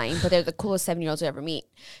not lying. But they're the coolest 70-year-olds you'll ever meet.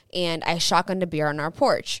 And I shotgunned a beer on our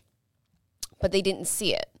porch. But they didn't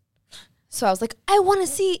see it. So I was like, I want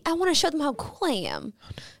to show them how cool I am.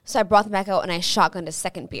 So I brought them back out and I shotgunned a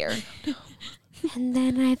second beer. And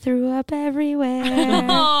then I threw up everywhere.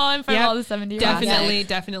 Oh, in front of all the 70-year-olds.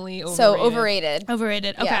 Definitely overrated. So overrated.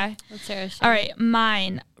 Overrated. Okay. Yeah. All right.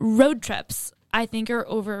 Mine. Road trips, I think, are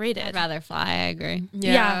overrated. I'd rather fly. I agree.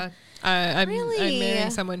 Yeah. I'm marrying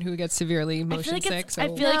someone who gets severely motion sick. I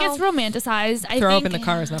feel like it's romanticized. Throw up in the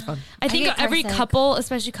car is not fun. I think every couple,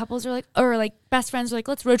 especially couples, are like, or like best friends are like,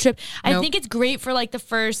 let's road trip. I think it's great for like the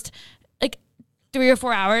first 3 or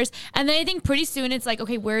 4 hours. And then I think pretty soon it's like,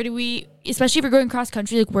 okay, where do we, especially if you're going cross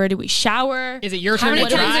country, like where do we shower? Is it your turn to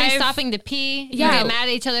drive? How many times are you stopping to pee? Yeah. You get mad at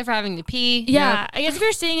each other for having to pee. Yeah. Yep. I guess if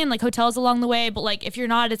you're staying in like hotels along the way, but like if you're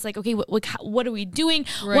not, it's like, okay, what are we doing?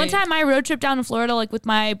 Right. One time I road trip down to Florida, like with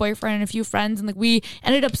my boyfriend and a few friends, and like we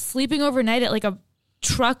ended up sleeping overnight at like a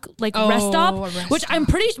truck rest stop,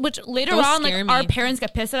 which later on like our parents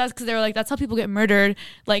got pissed at us because they were like, that's how people get murdered.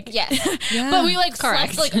 Like, yes. But we like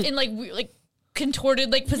slept like in like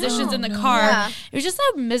contorted like positions in the car. Yeah. It was just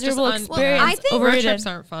a miserable experience. I think road trips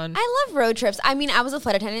aren't fun. I love road trips. I mean, I was a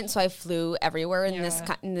flight attendant, so I flew everywhere in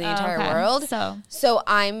the entire world. So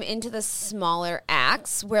I'm into the smaller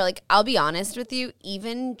acts where, like, I'll be honest with you,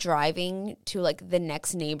 even driving to like the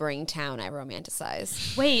next neighboring town, I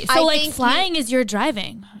romanticize. Wait, so like flying is your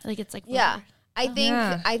driving? Like it's like I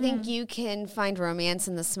think you can find romance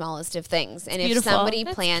in the smallest of things. And if somebody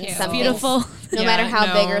plans something, no matter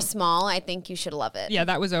how big or small, I think you should love it. Yeah,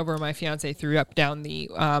 that was over. My fiance threw up down the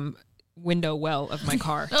window well of my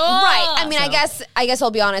car. Right. I mean, I guess I'll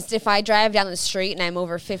be honest. If I drive down the street and I'm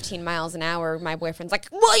over 15 miles an hour, my boyfriend's like,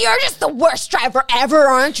 well, you're just the worst driver ever,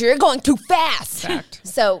 aren't you? You're going too fast. Fact.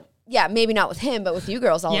 So Yeah, maybe not with him, but with you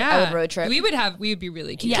girls, I would road trip. We would be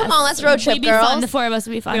really cute. Yes. Come on, let's road trip, We'd be girls. fun. The four of us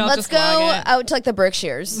would be fun. Let's go out to like the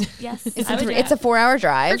Berkshires. Yes. It's a 4-hour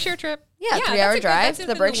drive. Berkshire trip. Yeah, 3-hour drive to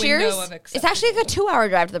the Berkshires. It's actually like a 2-hour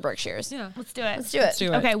drive to the Berkshires. Yeah. Let's do it. Let's do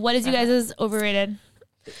it. Okay, what is you guys' overrated?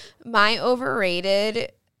 My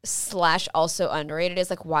overrated / also underrated is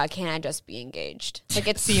like, why can't I just be engaged? Like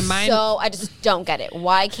it's I just don't get it.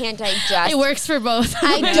 Why can't I just? It works for both.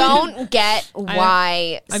 I don't get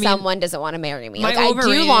why someone doesn't want to marry me. Like I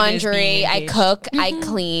do laundry, I cook, I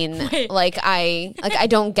clean. Like I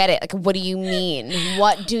don't get it. Like what do you mean?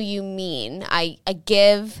 What do you mean? I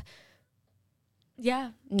give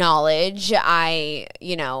knowledge. You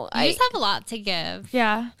just have a lot to give.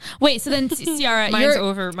 Yeah. Wait, so then Ciara,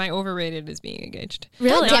 my overrated is being engaged.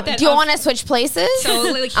 Really? Do you want to switch places? So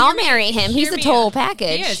like, I'll marry him. He's the total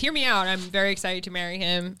package. He is. Hear me out. I'm very excited to marry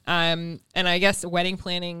him. And I guess wedding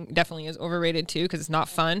planning definitely is overrated too because it's not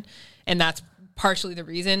fun, and that's partially the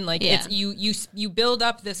reason. Like it's you build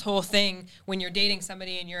up this whole thing when you're dating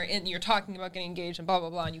somebody and you're talking about getting engaged and blah blah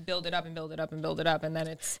blah, and you build it up and build it up and build it up, and then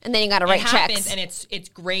you got to write checks, and it's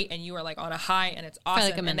great, and you are like on a high, and it's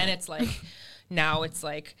awesome, and then it's like. Now it's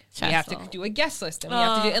like we have to do a guest list, and we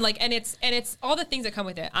have to do and it's all the things that come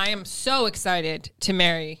with it. I am so excited to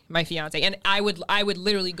marry my fiance, and I would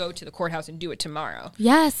literally go to the courthouse and do it tomorrow.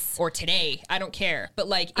 Yes. Or today. I don't care. But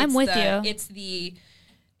like I'm with you.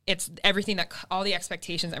 It's everything all the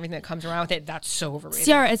expectations, everything that comes around with it. That's so overrated.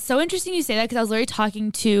 Ciara, it's so interesting you say that because I was literally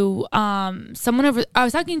talking to I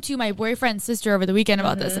was talking to my boyfriend's sister over the weekend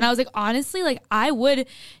about this, and I was like, honestly, like I would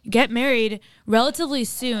get married relatively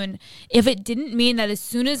soon if it didn't mean that as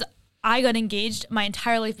soon as I got engaged, my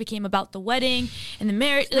entire life became about the wedding and the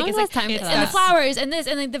marriage, like it's like and the flowers and this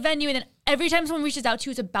and like the venue, and then every time someone reaches out to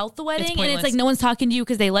you, it's about the wedding, and it's like no one's talking to you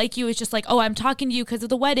because they like you. It's just like, oh, I'm talking to you because of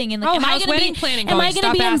the wedding, and like, am I going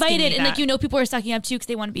to be invited? And like, people are sucking up to you because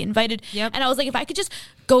they want to be invited. Yep. And I was like, if I could just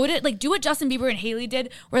go to like do what Justin Bieber and Haley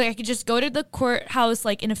did, where like I could just go to the courthouse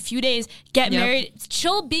like in a few days, get married,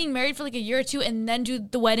 chill being married for like a year or two, and then do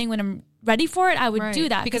the wedding when I'm ready for it, I would do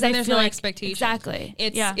that because then there's no expectation. Exactly.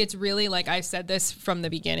 It's really like I've said this from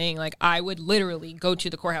the beginning. Like I would literally go to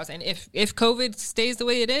the courthouse, and if COVID stays the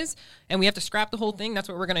way it is, and we have to scrap the whole thing, that's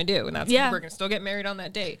what we're gonna do, and we're gonna still get married on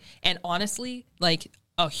that day. And honestly, like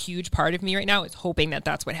a huge part of me right now is hoping that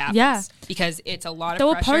that's what happens. Yeah, because it's a lot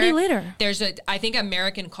of pressure. Party later. I think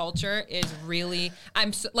American culture is really.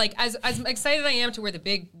 I'm so, like as excited I am to wear the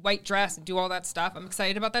big white dress and do all that stuff. I'm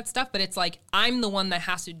excited about that stuff, but it's like I'm the one that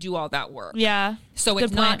has to do all that work. Yeah, so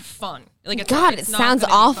it's not fun. Like it sounds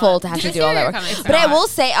awful to have to do all that work. But I will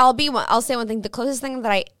say, I'll say one thing. The closest thing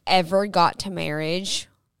that I ever got to marriage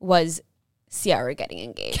was Ciara getting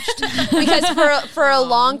engaged. Because for a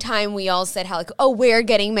long time we all said how like, oh, we're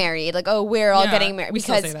getting married, like, oh, we're all getting married,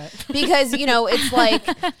 because it's like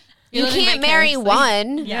you can't marry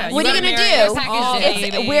one. Yeah, what are you gonna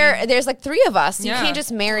do? There's like 3 of us. You can't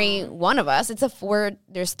just marry one of us.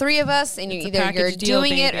 There's 3 of us, and you're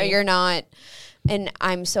doing it or you're not. And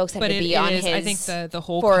I'm so excited to be on his. I think the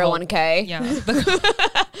whole 401k. Yeah,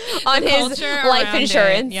 on his life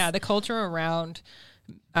insurance. The culture around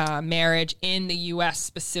marriage in the U.S.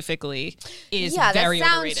 specifically is very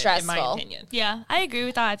overrated, stressful. In my opinion. Yeah, I agree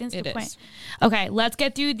with that. I think it's a good point. Okay, let's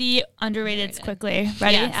get through the underrateds quickly.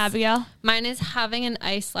 Ready, Abigail? Mine is having an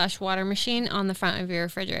ice/water machine on the front of your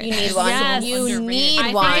refrigerator. You need one. Yes. You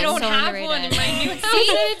need one. I don't have one in my new house.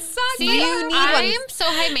 It sucks. You need one. I am so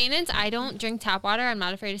high maintenance. I don't drink tap water. I'm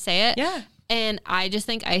not afraid to say it. Yeah. And I just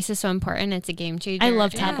think ice is so important. It's a game changer. I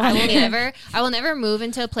love tap water. I will never move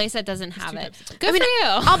into a place that doesn't have it. Good for you.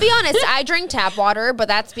 I'll be honest. I drink tap water, but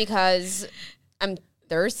that's because I'm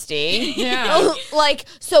thirsty. Yeah.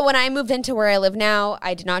 So when I moved into where I live now,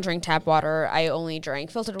 I did not drink tap water. I only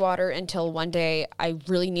drank filtered water until one day I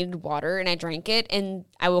really needed water and I drank it, and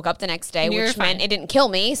I woke up the next day, which meant it didn't kill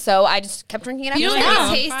me. So I just kept drinking it. You don't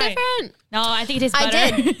think it tastes different? No, I think it tastes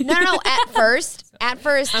better. I did. No. At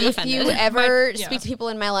first, if you ever speak to people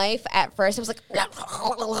in my life, at first I was like,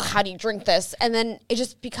 how do you drink this? And then it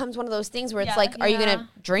just becomes one of those things where it's like, are you going to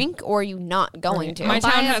drink or are you not going to? My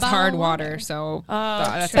town has hard water, so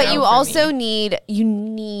that's but you also need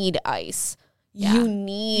ice. Yeah. You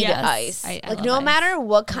need ice. No matter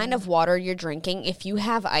what kind of water you're drinking, if you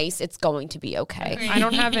have ice, it's going to be okay. I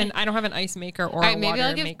don't have an ice maker or a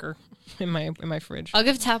water maker in my fridge. I'll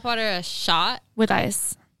give tap water a shot with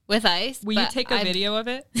ice. Will you take a video of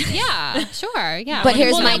it? Yeah, sure. Yeah. But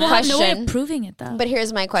here's my question. No way of proving it though. But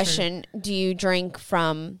here's my question: do you drink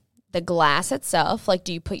from the glass itself? Like,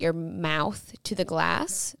 do you put your mouth to the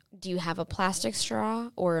glass? Do you have a plastic straw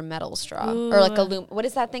or a metal straw? Or like what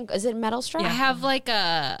is that thing? Is it a metal straw? I have like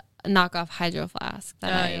a knockoff Hydro Flask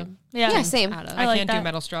that Yeah, same. I can't do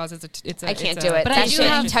metal straws. I can't do it. But that I do shit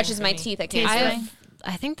have- touches my teeth. I can't.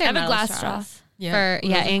 I think they're I have a metal glass straws. straw.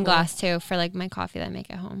 Yeah. And glass too for like my coffee that I make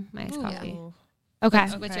at home. My iced coffee. Okay.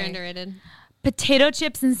 Which are underrated. Potato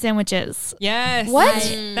chips and sandwiches. Yes. What?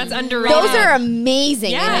 That's underrated. Those are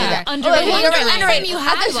amazing. Yeah. Underrated. Underrated. You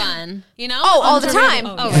had one. You know? Oh, all the time.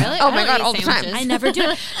 Oh, really? Oh my God, all the time. I never do.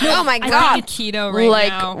 Oh my I'm God. keto right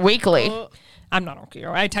now. Weekly. I'm not on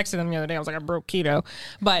keto. I texted them the other day. I was like, I broke keto.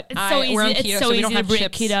 But It's so easy. we're on It's keto, so we don't easy to have break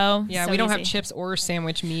chips. keto. Yeah, So we don't have easy. chips or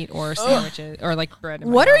sandwich meat or sandwiches or like bread.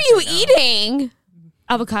 What are you eating?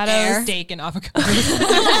 Avocados. Steak and avocados.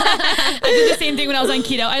 I did the same thing when I was on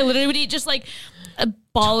keto. I literally would eat just like a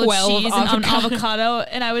ball of 12 cheese and an avocado,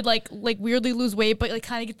 and I would like weirdly lose weight, but like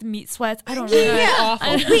kind of get the meat sweats. I don't know. It's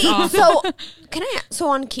awful. Wait, Awful. so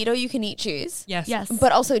on keto you can eat cheese? Yes. Yes,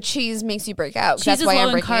 But also cheese makes you break out. cheese That's is why low I'm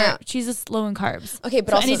in breaking carb. out. Cheese is low in carbs. Okay,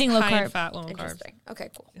 but So also anything low High in carb. fat, low in carbs. Interesting. Okay,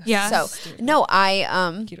 cool. Yeah. So no,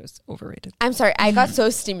 Keto's overrated. I'm sorry. I got so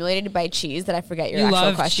stimulated by cheese that I forget your You actual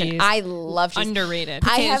love question. cheese. I love cheese. Underrated. I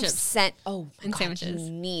Potato have chips. sent. Oh my And God, sandwiches. you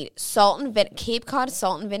need salt and Cape Cod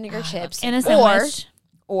salt and vinegar chips, And a sandwich.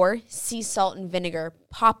 or sea salt and vinegar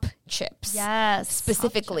pop chips. Yes.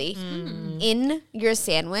 Specifically in your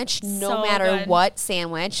sandwich, no So matter good. what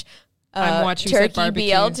sandwich. I'm Wachusett turkey barbecue.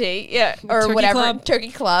 BLT, yeah, or Turkey whatever Club.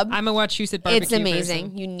 turkey club. I'm a Wachusett barbecue. It's amazing.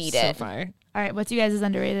 person. You need So it. fire. All right. What's you guys'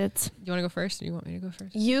 underrated? You want to go first, or you want me to go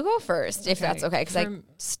first? You go first if that's okay, because I For-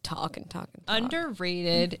 just talk and talk.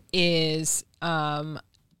 Underrated is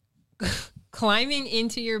climbing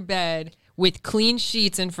into your bed with clean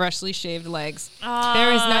sheets and freshly shaved legs.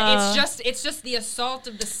 There is not. It's just the assault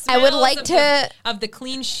of the I would smells like of to- of the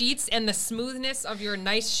clean sheets and the smoothness of your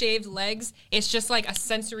nice shaved legs. It's just like a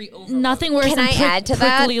sensory overload. Nothing worse Can than I add to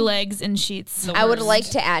that? prickly legs and sheets. The I would worst. like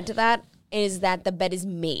to add to that is that the bed is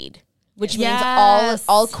made, which means Yes.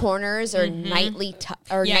 all corners are nicely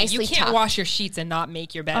Yeah, nicely you can't tucked. wash your sheets and not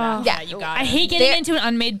make your bed. After Yeah. that. You got I it. hate getting There- into an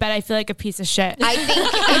unmade bed. I feel like a piece of shit. I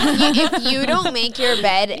think if you don't make your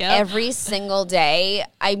bed every single day,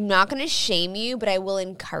 I'm not going to shame you, but I will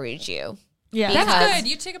encourage you. yeah. That's because- good.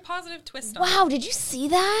 You take a positive twist on it. Wow, did you see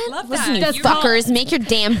that? Love Listen, that. you That's fuckers, make your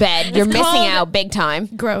damn bed. You're missing called- out big time.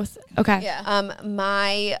 Growth. Okay.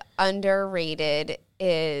 My underrated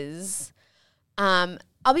is,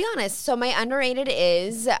 I'll be honest. So my underrated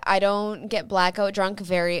is I don't get blackout drunk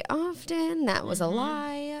very often. That was a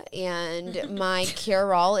lie. And my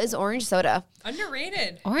cure-all is orange soda.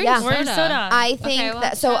 Underrated. Orange Yeah. soda. Orange soda. I think well,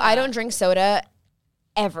 that. So try I that. don't drink soda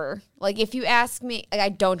ever. Like if you ask me, like, I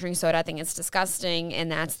don't drink soda. I think it's disgusting,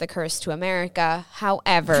 and that's the curse to America.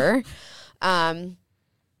 However,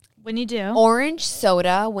 When you do. orange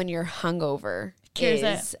soda when you're hungover Cures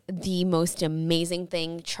is the most amazing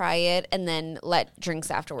thing. Try it and then let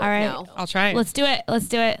drinks afterward All right. know. I'll try it. Let's do it. Let's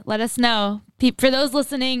do it. Let us know. For those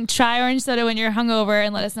listening, try orange soda when you're hungover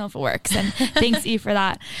and let us know if it works. And thanks, E, for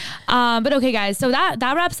that. But okay, guys. So that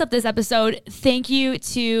wraps up this episode. Thank you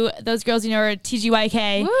to those girls, you know, or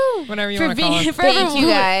TGYK. Whatever you For want to call being, it. Thank you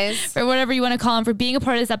guys. For whatever you want to call them, for being a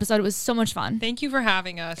part of this episode. It was so much fun. Thank you for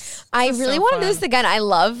having us. I This was really so want to do fun. this again. I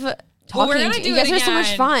love talking we're gonna to do you it guys. Are so much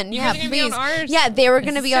again. fun. You Yeah, guys are gonna be on please. ours? Yeah, they were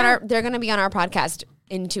going to This be is on our. true. They're going to be on our podcast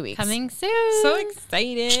in 2 weeks. Coming soon. So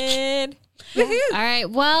excited. All right.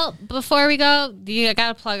 Well, before we go, you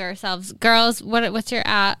gotta plug ourselves, girls. What's your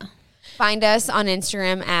at? Find us on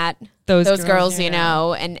Instagram at Those those Girls girls You you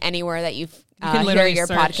know, and anywhere that you've can hear literally your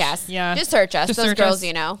search. podcast. Yeah. Just search us. Just Those search girls us.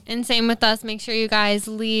 you know. And same with us. Make sure you guys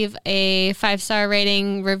leave a 5-star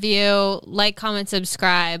rating, review, like, comment,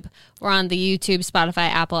 subscribe. We're on the YouTube, Spotify,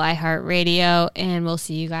 Apple, iHeartRadio, and we'll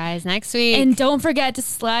see you guys next week. And don't forget to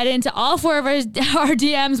slide into all 4 of our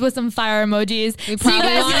DMs with some fire emojis. we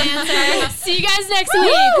probably won't answer. See you guys next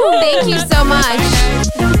week. Thank you so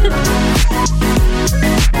much.